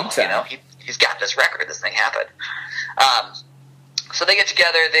in itself. He's got this record. This thing happened. So they get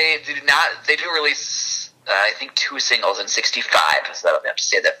together. They do release I think 2 singles in '65. So I have to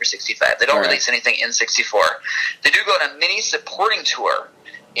say that for '65. They don't release anything in '64. They do go on a mini supporting tour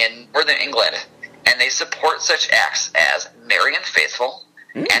in northern England. And they support such acts as Marianne Faithfull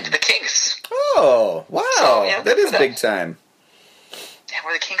and the Kinks. Oh, wow. So, that is big time.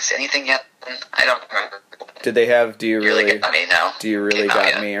 Were the Kinks anything yet? I don't remember. Did they have Do You Really Got Me? No. Do You Really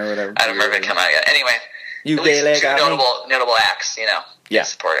Got Me or whatever? I don't remember it come out yet. Anyway, You at least really 2 got notable acts,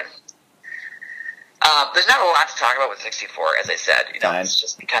 supported. There's not a lot to talk about with 64, as I said. It's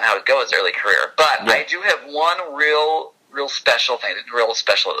just kind of how it goes early career. But I do have one real special thing, real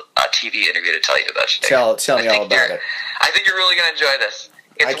special TV interview to tell you about. Tell me all about it. I think you're really going to enjoy this.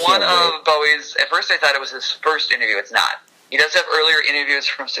 It's one of Bowie's. At first, I thought it was his first interview. It's not. He does have earlier interviews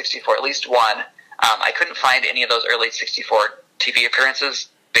from '64, at least one. I couldn't find any of those early '64 TV appearances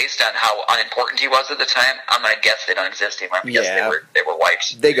based on how unimportant he was at the time. I'm going to guess they don't exist anymore. Because they were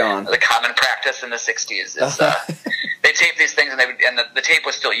wiped. They gone. The common practice in the '60s is they taped these things, and the tape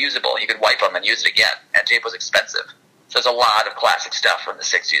was still usable. You could wipe them and use it again, and tape was expensive. So there's a lot of classic stuff from the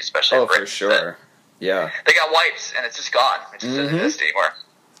 '60s, especially. Oh, for sure. Yeah. They got wiped, and it's just gone. It just doesn't exist anymore.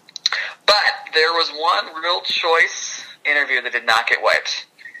 But there was one real choice interview that did not get wiped.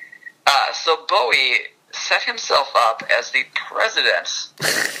 So Bowie set himself up as the president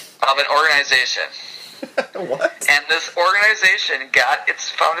of an organization What? And this organization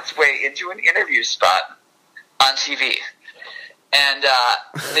found its way into an interview spot on TV. And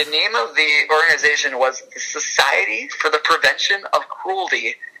the name of the organization was the Society for the Prevention of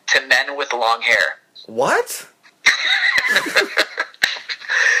Cruelty to Men with Long Hair. What?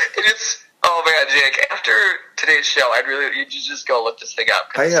 And it's, oh man, Jake, after today's show, you just go look this thing up.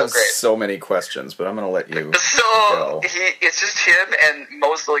 I it's have so great. so many questions, but I'm going to let you So go. it's just him and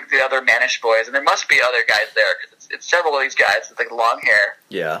most of like the other Manish boys, and there must be other guys there because it's several of these guys with like long hair.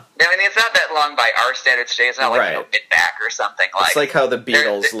 Yeah. I mean, it's not that long by our standards today. It's not like Right. mid back or something. It's like how the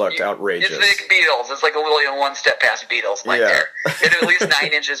Beatles looked outrageous. It's like Beatles. It's like a little one step past Beatles. Like there, they had at least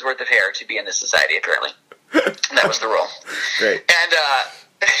 9 inches worth of hair to be in this society. Apparently, that was the rule. Great. And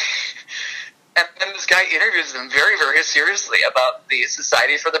and then this guy interviews them very, very seriously about the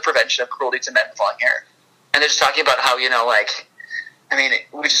Society for the Prevention of Cruelty to Men with Long Hair. And they're just talking about how, we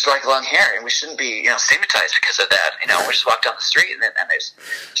just like long hair and we shouldn't be, stigmatized because of that. We just walk down the street and there's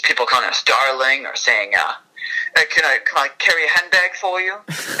people calling us darling or saying, can I carry a handbag for you?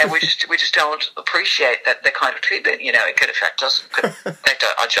 And we just don't appreciate that the kind of treatment, it could affect us, could affect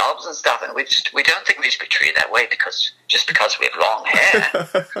our jobs and stuff. And we don't think we should be treated that way because we have long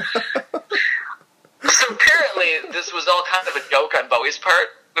hair. So apparently this was all kind of a joke on Bowie's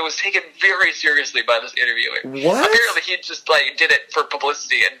part. It was taken very seriously by this interviewer. What? Apparently he just did it for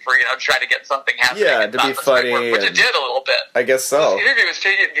publicity and for trying to get something happening. Yeah, and to not be the script funny work, which it and- did a little bit. I guess so. This interview was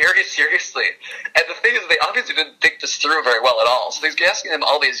taken very seriously. And the thing is, they obviously didn't think this through very well at all. So he's asking them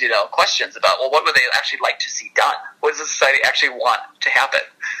all these, questions about, well, what would they actually like to see done? What does the society actually want to happen?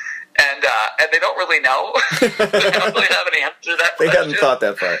 And they don't really know. They don't really have an answer to that They question. hadn't thought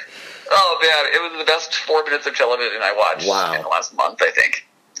that far. Oh, man, it was the best 4 minutes of television I watched Wow. in the last month, I think.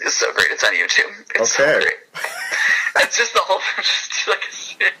 It's so great. It's on YouTube. It's so Okay. great. It's just the whole just like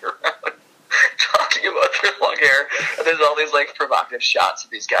sitting around talking about their long hair. And there's all these provocative shots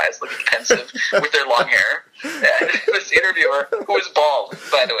of these guys looking pensive with their long hair. And this interviewer, who was bald,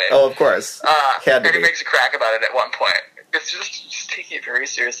 by the way, Oh, of course. Had to and he be. makes a crack about it at one point. It's just taking it very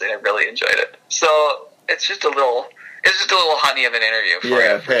seriously, and I really enjoyed it. So it's just a little honey of an interview for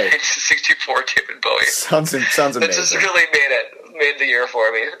Yeah, you. hey. 1964 David Bowie. Sounds That just amazing. really made the year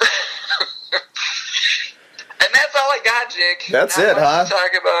for me. And that's all I got, Jake. That's Not it, much huh? to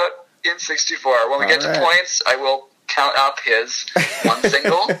talk about in 64. When we get All to right. points, I will count up his one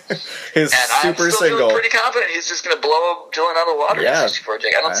single. His And I'm super still single. feeling pretty confident he's just going to blow Dylan out of the water Yeah. in 64,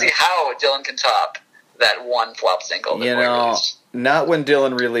 Jake. I don't see how Dylan can top that one flop single that You Bowie know, released. not when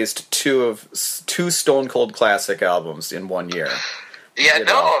Dylan released two Stone Cold classic albums in 1 year. Yeah, you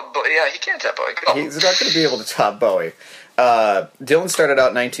no, know. but yeah, he can't top Bowie. Go. He's not going to be able to top Bowie. Dylan started out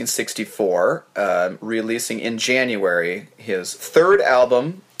in 1964, releasing in January his third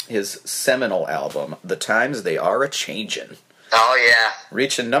album, his seminal album, The Times They Are A-Changin'. Oh, yeah.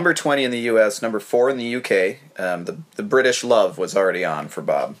 Reaching number 20 in the U.S., number 4 in the U.K. The British love was already on for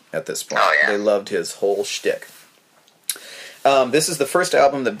Bob at this point. Oh, yeah. They loved his whole shtick. This is the first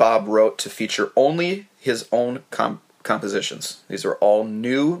album that Bob wrote to feature only his own compositions. These are all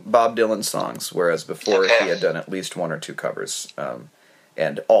new Bob Dylan songs, whereas before Okay. he had done at least one or two covers,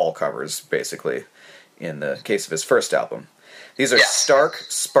 and all covers, basically, in the case of his first album. These are Yes. stark,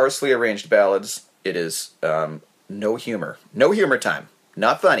 sparsely arranged ballads. It is no humor. No humor time.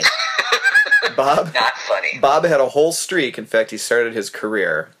 Not funny. Bob Not funny. Bob had a whole streak. In fact, he started his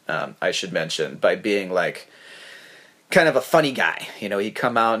career, I should mention, by being kind of a funny guy. He'd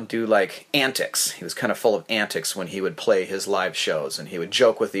come out and do antics. He was kind of full of antics when he would play his live shows, and he would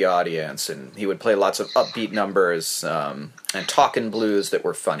joke with the audience, and he would play lots of upbeat numbers and talking blues that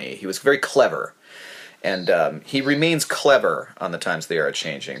were funny. He was very clever, and he remains clever on The Times They Are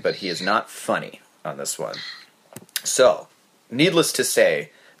A-Changin', but he is not funny on this one. So, needless to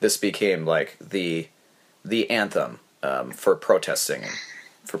say, this became the anthem for protest singing,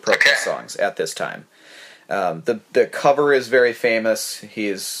 for protest songs at this time. The cover is very famous.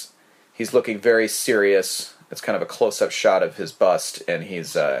 He's looking very serious. It's kind of a close-up shot of his bust, and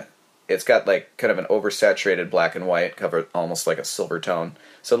it's got kind of an oversaturated black and white cover, almost like a silver tone.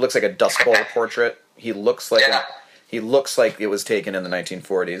 So it looks like a Dust Bowl portrait. He looks like it was taken in the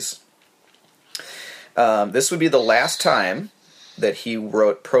 1940s. This would be the last time that he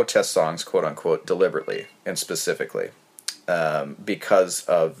wrote protest songs, quote unquote, deliberately and specifically, because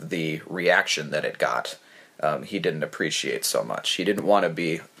of the reaction that it got. He didn't appreciate so much. He didn't want to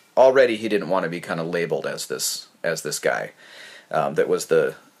be kind of labeled as this guy that was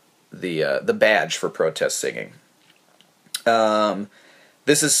the badge for protest singing.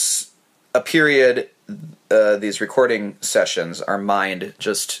 This is a period these recording sessions are mined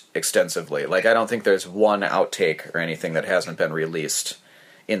just extensively. Like, I don't think there's one outtake or anything that hasn't been released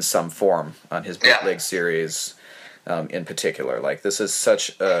in some form on his bootleg series in particular. Like, this is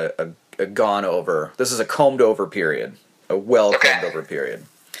such a gone over, this is a combed over period, a well combed over period.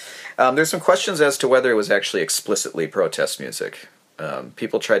 There's some questions as to whether it was actually explicitly protest music.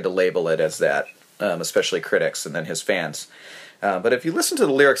 People tried to label it as that, especially critics and then his fans. But if you listen to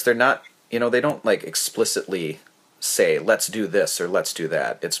the lyrics, they're not, they don't like explicitly say, let's do this or let's do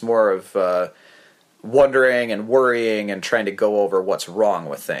that. It's more of wondering and worrying and trying to go over what's wrong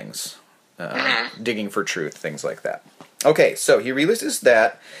with things, digging for truth, things like that. Okay, so he releases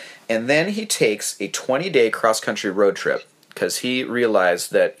that, and then he takes a 20-day cross-country road trip because he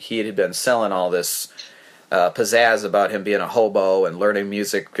realized that he had been selling all this pizzazz about him being a hobo and learning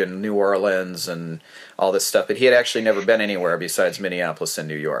music in New Orleans and all this stuff, but he had actually never been anywhere besides Minneapolis and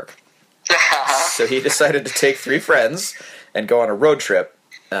New York. So he decided to take 3 friends and go on a road trip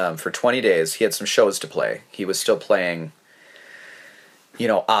for 20 days. He had some shows to play. He was still playing,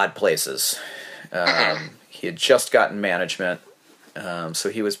 odd places. He had just gotten management, so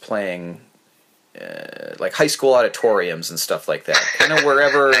he was playing like high school auditoriums and stuff like that. Kind of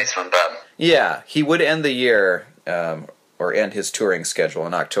wherever. Nice one, Bob. Yeah, he would end the year, or end his touring schedule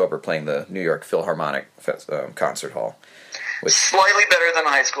in October playing the New York Philharmonic Concert Hall. Slightly better than a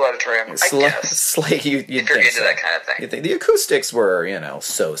high school auditorium, I guess. You'd if you're think into so. that kind of thing. You'd think the acoustics were,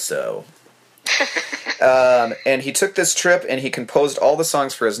 so-so. And he took this trip and he composed all the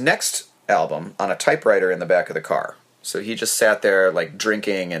songs for his next album on a typewriter in the back of the car. So he just sat there, like,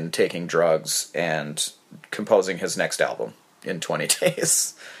 drinking and taking drugs and composing his next album in 20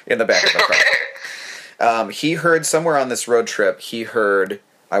 days in the back of the car. He heard somewhere on this road trip, he heard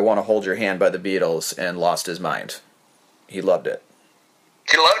I Want to Hold Your Hand by the Beatles and lost his mind. He loved it.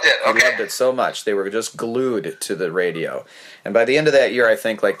 He loved it, okay. He loved it so much. They were just glued to the radio. And by the end of that year, I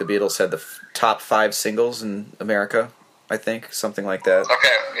think, like, the Beatles had the top 5 singles in America, I think, something like that.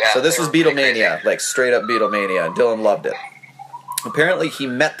 Okay, yeah. So this was Beatlemania, like straight up Beatlemania, and Dylan loved it. Apparently he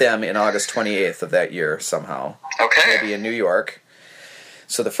met them in August 28th of that year somehow. Okay. Maybe in New York.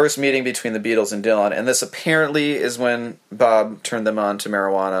 So the first meeting between the Beatles and Dylan, and this apparently is when Bob turned them on to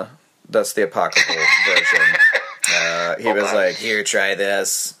marijuana. That's the apocryphal version. He was like, here, try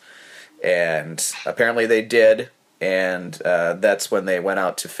this. And apparently they did, and that's when they went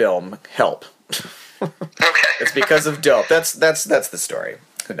out to film Help. Okay. It's because of dope. That's the story.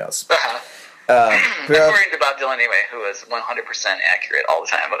 Who knows? According to Bob Dylan, anyway, who is 100% accurate all the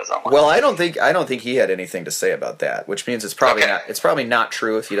time about his own life. Well, I don't think he had anything to say about that, which means it's probably not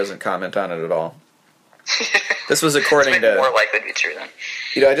true if he doesn't comment on it at all. This was according to more likely to be true then.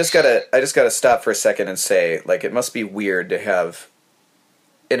 I just gotta stop for a second and say, like, it must be weird to have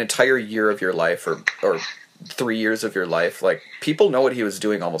an entire year of your life or 3 years of your life. Like, people know what he was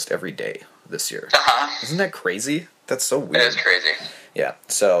doing almost every day this year. Isn't that crazy? That's so weird. It is crazy. Yeah,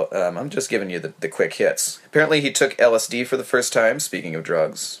 so I'm just giving you the quick hits. Apparently he took LSD for the first time, speaking of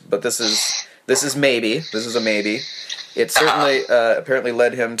drugs, but this is a maybe. It certainly apparently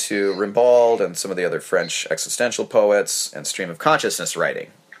led him to Rimbaud and some of the other French existential poets and stream of consciousness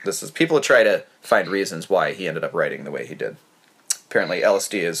writing. People try to find reasons why he ended up writing the way he did. Apparently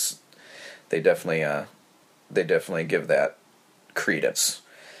LSD is, they definitely give that credence.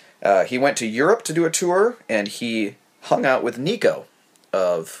 He went to Europe to do a tour, and he hung out with Nico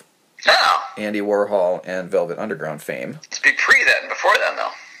of Andy Warhol and Velvet Underground fame. To be before then,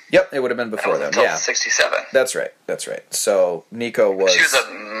 though. Yep, it would have been before then. Until Yeah, 67. That's right. So Nico was. She was a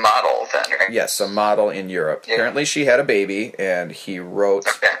model then, right? Yes, a model in Europe. Yeah. Apparently, she had a baby, and he wrote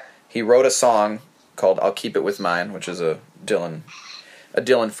a song called "I'll Keep It With Mine," which is a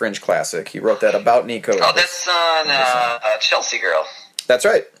Dylan Fringe classic. He wrote that about Nico. Oh, that's on Chelsea Girl. That's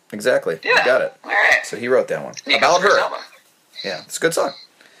right. Exactly. Yeah. You got it. All right. So he wrote that one Nico's about her. album. Yeah, it's a good song.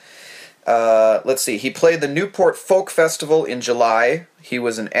 Let's see. He played the Newport Folk Festival in July. He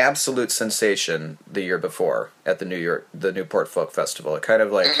was an absolute sensation the year before at the Newport Folk Festival. It kind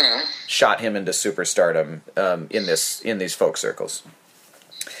of like shot him into superstardom in these folk circles.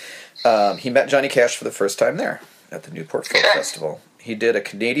 He met Johnny Cash for the first time there at the Newport Folk Festival. He did a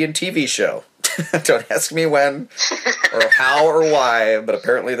Canadian TV show. Don't ask me when or how or why, but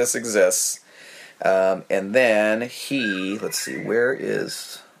apparently this exists. And then let's see, where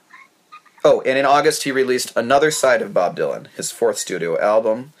is... Oh, and in August he released Another Side of Bob Dylan, his 4th studio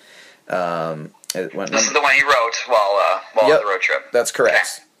album. This is the one he wrote while on the road trip. That's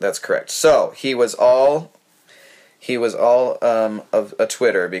correct. Okay. That's correct. So he was all of a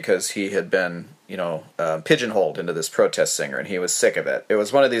Twitter because he had been, pigeonholed into this protest singer, and he was sick of it. It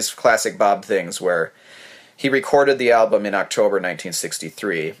was one of these classic Bob things where he recorded the album in October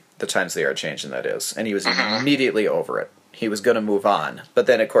 1963, The Times They Are Changing, that is, and he was immediately over it. He was going to move on, but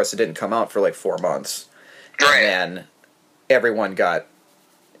then, of course, it didn't come out for like 4 months. Right. And then everyone got,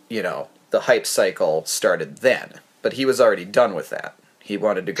 the hype cycle started then, but he was already done with that. He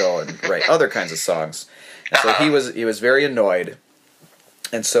wanted to go and write other kinds of songs. And so he was very annoyed.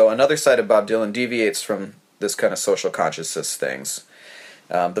 And so another side of Bob Dylan deviates from this kind of social consciousness things.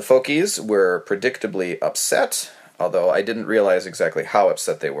 The Folkies were predictably upset, although I didn't realize exactly how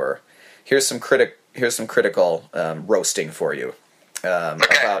upset they were. Here's some critical roasting for you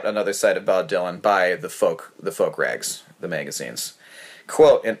about another side of Bob Dylan by the folk rags, the magazines.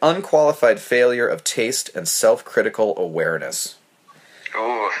 Quote, an unqualified failure of taste and self-critical awareness.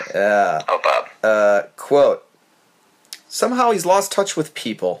 Ooh. Bob. Quote, somehow he's lost touch with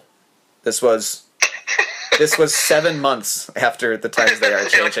people. This was 7 months after The Times They Are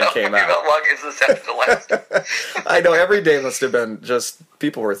Changing came out. How long is this have to last? I know, every day must have been just,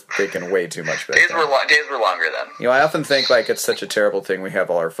 people were thinking way too much back Days then. were longer then. I often think like it's such a terrible thing we have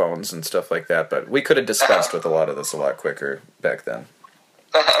all our phones and stuff like that, but we could have dispensed with a lot of this a lot quicker back then.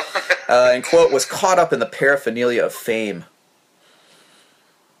 And quote, was caught up in the paraphernalia of fame.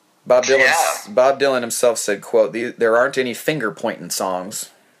 Bob Dylan himself said, quote, there aren't any finger-pointing songs.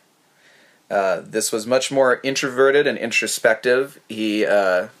 This was much more introverted and introspective.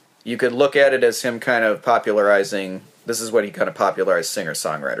 You could look at it as him kind of popularizing, this is when he kind of popularized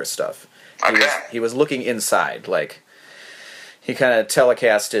singer-songwriter stuff. Okay. He was looking inside, like, he kind of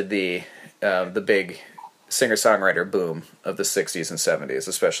telecasted the big singer-songwriter boom of the 60s and 70s,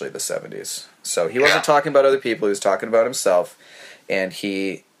 especially the 70s. So he wasn't talking about other people, he was talking about himself, and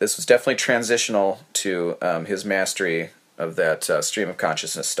this was definitely transitional to his mastery of that stream of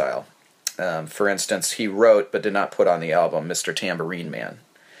consciousness style. For instance, he wrote but did not put on the album Mr. Tambourine Man.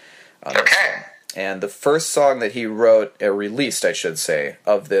 Okay. And the first song that he wrote, released, I should say,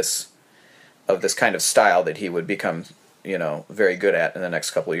 of this kind of style that he would become, very good at in the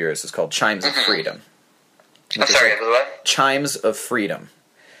next couple of years is called Chimes of Freedom. I'm sorry, what? Chimes of Freedom.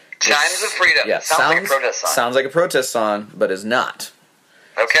 Chimes of Freedom. Yeah, sounds like a protest song. Sounds like a protest song, but is not.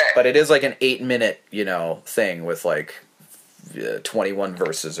 Okay. But it is like an 8-minute, thing with like 21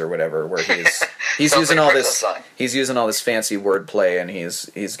 verses or whatever, where he's using all this fancy wordplay, and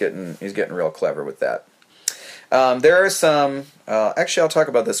he's getting real clever with that. There are some. Actually, I'll talk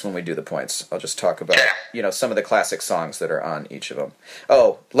about this when we do the points. I'll just talk about some of the classic songs that are on each of them.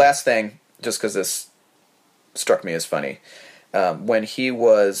 Oh, last thing, just because this struck me as funny. When he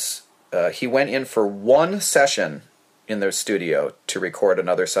went in for one session in their studio to record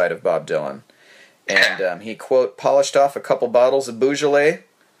another side of Bob Dylan, and he, quote, polished off a couple bottles of Beaujolais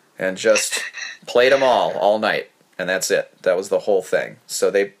and just played them all night, and that's it. That was the whole thing. So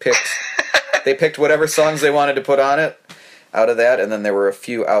they picked whatever songs they wanted to put on it out of that, and then there were a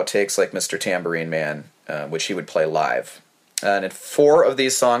few outtakes like Mr. Tambourine Man, which he would play live. And 4 of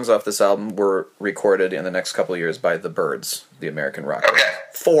these songs off this album were recorded in the next couple of years by the Byrds, the American rock band.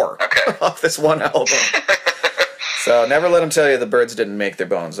 4 off this one album. So never let them tell you the Byrds didn't make their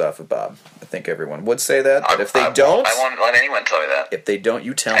bones off of Bob. I think everyone would say that, but if they don't... I won't let anyone tell me that. If they don't,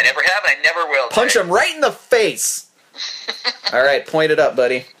 you tell me. I never have, and I never will. Punch them right in the face! All right, point it up,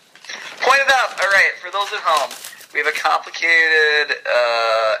 buddy. Point it up. All right, for those at home, we have a complicated,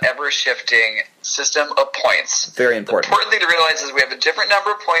 ever-shifting system of points. Very important. The important thing to realize is we have a different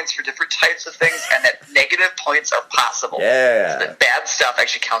number of points for different types of things, and that negative points are possible. Yeah. So that bad stuff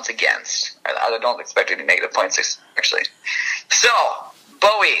actually counts against. I don't expect any negative points, actually. So,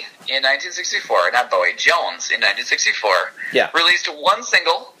 Bowie in 1964, not Bowie, Jones in 1964, released one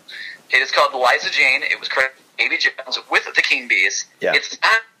single. It is called Liza Jane. It was credited to Davy Jones with the King Bees. Yeah. It's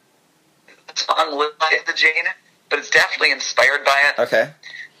not a song Liza Jane, but it's definitely inspired by it. Okay.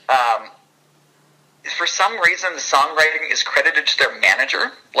 For some reason, the songwriting is credited to their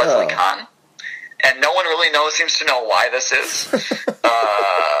manager, Leslie Kahn, and no one really seems to know why this is.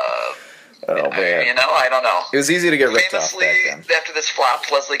 Oh, man. I don't know. It was easy to get ripped off Famously, back then. after this flop,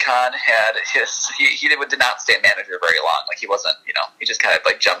 Leslie Kahn had he did not stay manager very long. Like, he wasn't, he just kind of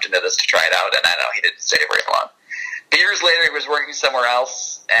like jumped into this to try it out, and I know he didn't stay very long. But years later, he was working somewhere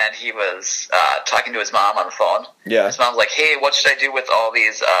else, and he was talking to his mom on the phone. Yeah. His mom's like, "Hey, what should I do with all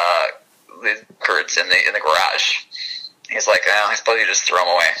these records in the garage?" He's like, oh, I suppose you just throw them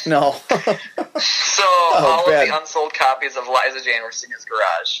away. No. So all bad. of the unsold copies of Liza Jane were sitting in his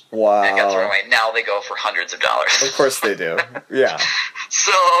garage. Wow. And got thrown away. Now they go for hundreds of dollars. Of course they do. Yeah.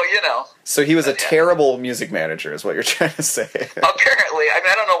 So, you know. So he was a terrible music manager, is what you're trying to say. Apparently. I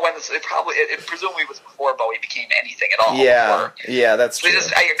mean, I don't know when this... It presumably was before Bowie became anything at all. Yeah. Yeah, that's true.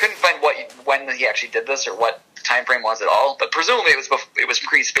 I couldn't find when he actually did this or what the time frame was at all, but presumably it was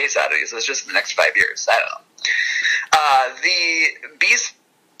pre-Space Oddity, so it's just in the next 5 years. I don't know. The Beast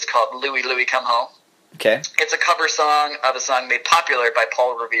is called Louie Louie Come Home. Okay. It's a cover song of a song made popular by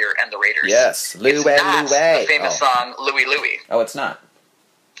Paul Revere and the Raiders. Yes, Louie It's not Louie. the famous song Louie Louie. Oh, it's not.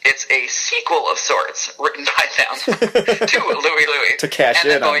 It's a sequel of sorts written by them to Louie Louie. To cash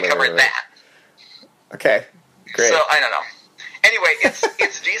and in then on Bowie Louie covered Louie. that. Okay. Great. So I don't know. Anyway,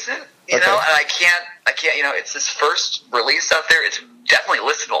 it's decent, you Okay. know, and I can't, you know, it's his first release out there. It's definitely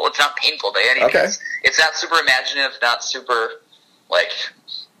listenable. It's not painful by any Okay. means. It's not super imaginative, not super like.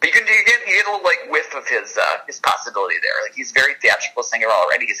 But you get a little like whiff of his possibility there. Like he's a very theatrical singer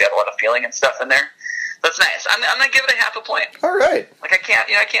already. He's got a lot of feeling and stuff in there. That's nice. I'm gonna give it a half a point. All right. Like I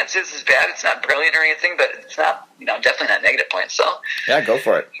can't say this is bad. It's not brilliant or anything, but it's not, you know, definitely not negative points. So Yeah, go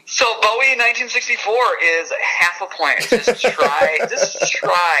for it. so Bowie 1964 is half a point. Just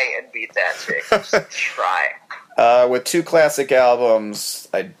try and beat that, Jake. Just try. With two classic albums,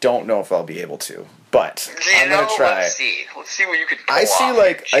 I don't know if I'll be able to, but I'm gonna try. Let's see what you could pull I see off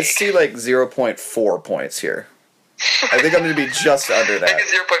like here, I see like 0.4 points here. I think I'm going to be just under that. Maybe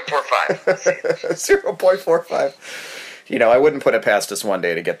 0.45. Let's see. 0.45. You know, I wouldn't put it past us one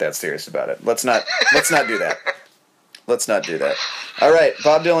day to get that serious about it. Let's not do that. Let's not do that. All right,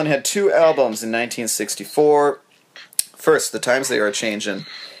 Bob Dylan had two albums in 1964. First, The Times They Are Changin',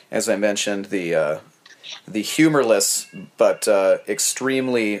 as I mentioned, the humorless but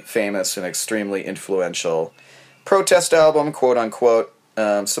extremely famous and extremely influential protest album, quote unquote.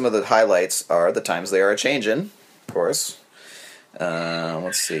 Some of the highlights are The Times They Are Changin', of course.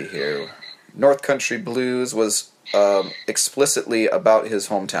 Let's see here. North Country Blues was explicitly about his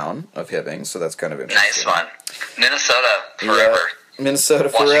hometown of Hibbing, so that's kind of interesting. Nice one. Minnesota forever. Yeah. Minnesota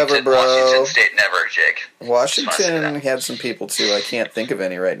forever, bro. Washington State never, Jake. Washington had some people too. I can't think of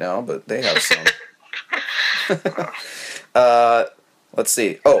any right now, but they have some. Let's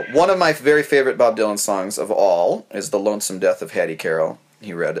see. Oh, one of my very favorite Bob Dylan songs of all is The Lonesome Death of Hattie Carroll.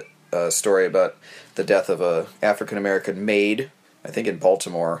 He read a story about the death of a African-American maid, I think in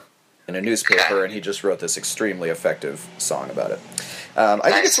Baltimore, in a newspaper, and he just wrote this extremely effective song about it.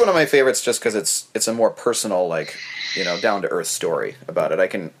 I think it's one of my favorites just because it's a more personal, like, you know, down-to-earth story about it.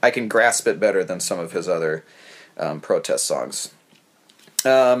 I can grasp it better than some of his other protest songs.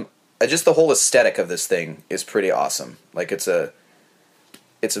 Just the whole aesthetic of this thing is pretty awesome. Like, it's a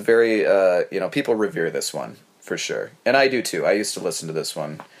very, you know, people revere this one, for sure. And I do, too. I used to listen to this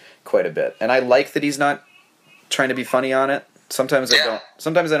one quite a bit. And I like that he's not trying to be funny on it. Sometimes I don't.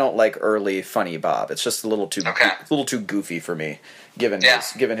 Sometimes I don't like early funny Bob. It's just a little too goofy for me, given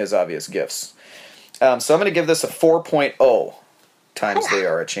his obvious gifts. So I'm going to give this a 4.0. Times They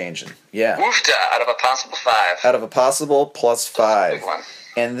Are A-Changin'. Yeah. Woofda, out of a possible 5. Out of a possible plus 5. Big one.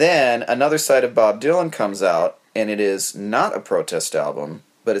 And then another side of Bob Dylan comes out, and it is not a protest album,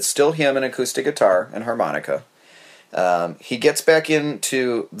 but it's still him and acoustic guitar and harmonica. He gets back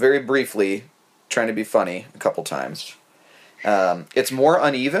into, very briefly, trying to be funny a couple times. It's more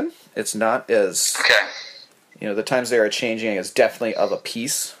uneven. It's not as... Okay. You know, The Times They Are Changing is definitely of a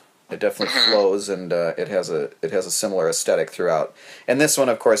piece. It definitely flows, and it has a similar aesthetic throughout. And this one,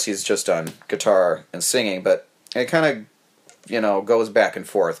 of course, he's just on guitar and singing, but it kind of, you know, goes back and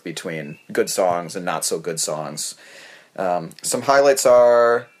forth between good songs and not so good songs. Some highlights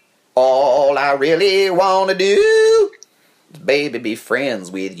are, all I really want to do is, baby, be friends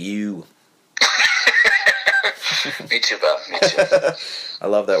with you. Me too, Bob. Me too. I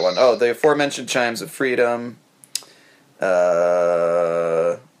love that one. Oh, the aforementioned Chimes of Freedom.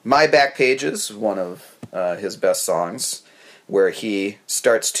 My Back Pages, one of his best songs, where he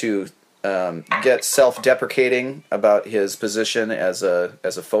starts to get self-deprecating about his position as a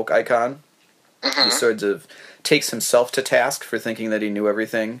folk icon. He sort of takes himself to task for thinking that he knew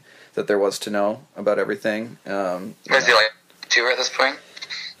everything that there was to know about everything. Is he like 2 at this point?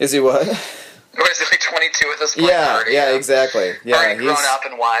 Is he what? Or is he like 22 at this point? Yeah, exactly. Yeah, already grown up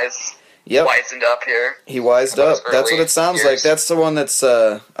and wise. Yep. Wisened up here. He wised up. That's what it sounds like. That's the one that's,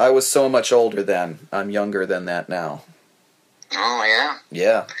 I was so much older then. I'm younger than that now. Oh, yeah.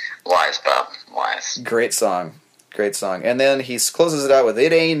 Yeah. Wise, Bob. Wise. Great song. Great song. And then he closes it out with,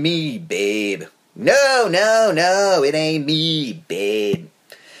 it ain't me, babe. No, it ain't me, babe.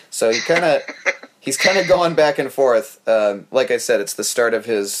 So he kind of He's kind of going back and forth. Like I said, it's the start of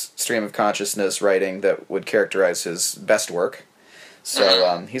his stream of consciousness writing that would characterize his best work.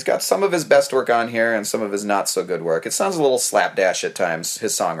 So he's got some of his best work on here and some of his not so good work. It sounds a little slapdash at times,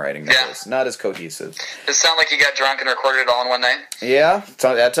 his songwriting. Is not as cohesive. Does it sound like he got drunk and recorded it all in one night? Yeah,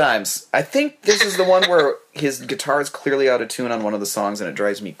 at times. I think this is the one where his guitar is clearly out of tune on one of the songs and it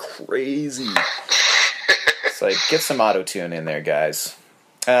drives me crazy. It's like, get some auto-tune in there, guys.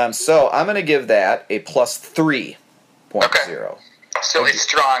 So I'm going to give that a plus 3.0. Okay. So it's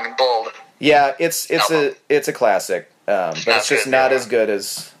strong and bold. Yeah, it's a classic. But it's just not as good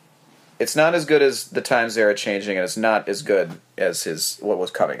as the times they are changing, and it's not as good as what was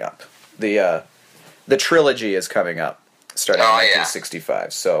coming up. The trilogy is coming up starting in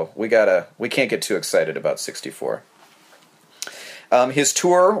 1965. So we can't get too excited about 64. His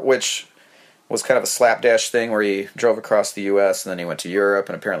tour, which was kind of a slapdash thing where he drove across the U.S. and then he went to Europe,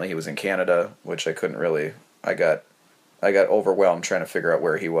 and apparently he was in Canada, which I couldn't really. I got overwhelmed trying to figure out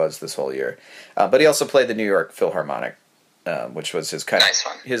where he was this whole year. But he also played the New York Philharmonic, which was his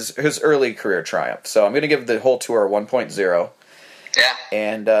his early career triumph. So I'm going to give the whole tour a 1.0. Yeah.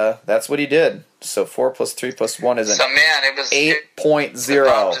 And that's what he did. So 4 plus 3 plus 1 is an it was 8.0.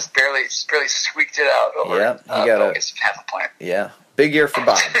 Bob just barely squeaked it out over. Yeah, he got half a point. Yeah, big year for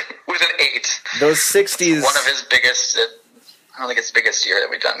Bob. With an 8. Those 60s. One of his biggest. I don't think it's the biggest year that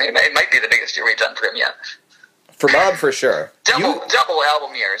we've done. It might be the biggest year we've done for him yet. For Bob, for sure. Double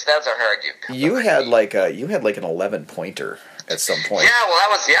album years. That's a hard year. You had like an 11-pointer at some point. Yeah, well, that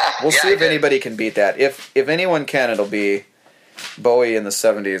was We'll see if anybody can beat that. If anyone can, it'll be Bowie in the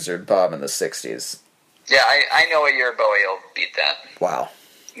 70s or Bob in the 60s. Yeah, I know a year Bowie will beat that. Wow.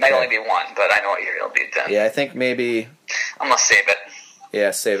 Might only be one, but I know a year he'll beat that. Yeah, I think maybe. I'm gonna save it.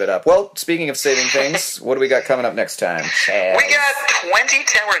 Yeah, save it up. Well, speaking of saving things, what do we got coming up next time? Chaz? We got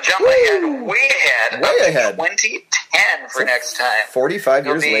 2010. We're jumping ahead, way ahead. 2010 for next time. 45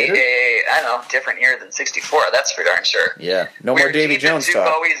 years later? I don't know, different year than 64. That's for darn sure. Yeah, no more Davy Jones talk.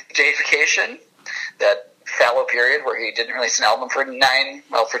 Bowie's Dayfication, that fallow period where he didn't release an album for 10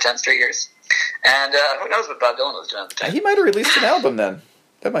 straight years. And who knows what Bob Dylan was doing at the time. He might have released an album then.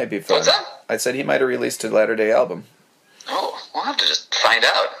 That might be fun. What's that? I said he might have released a latter-day album. Oh, we'll have to just find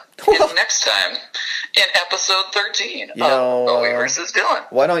out. Next time in episode 13 of Bowie versus Dylan.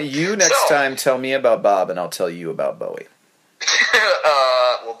 Why don't you next time tell me about Bob and I'll tell you about Bowie?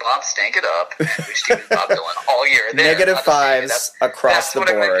 Well, Bob stank it up. And we Steve Bob Dylan all year. Negative 5s across the board. That's what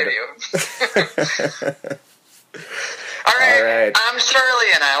I'm going to give you. All right. I'm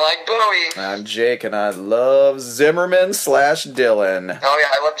Charlie, and I like Bowie. I'm Jake, and I love Zimmerman/Dylan. Oh, yeah,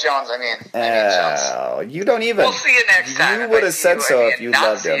 I love Jones. I mean Jones. You don't even. We'll see you next time. You would have said so if you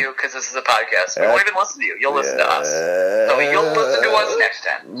loved him. Not see you, because this is a podcast. We won't even listen to you. You'll listen to us. So you'll listen to us next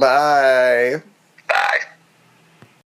time. Bye.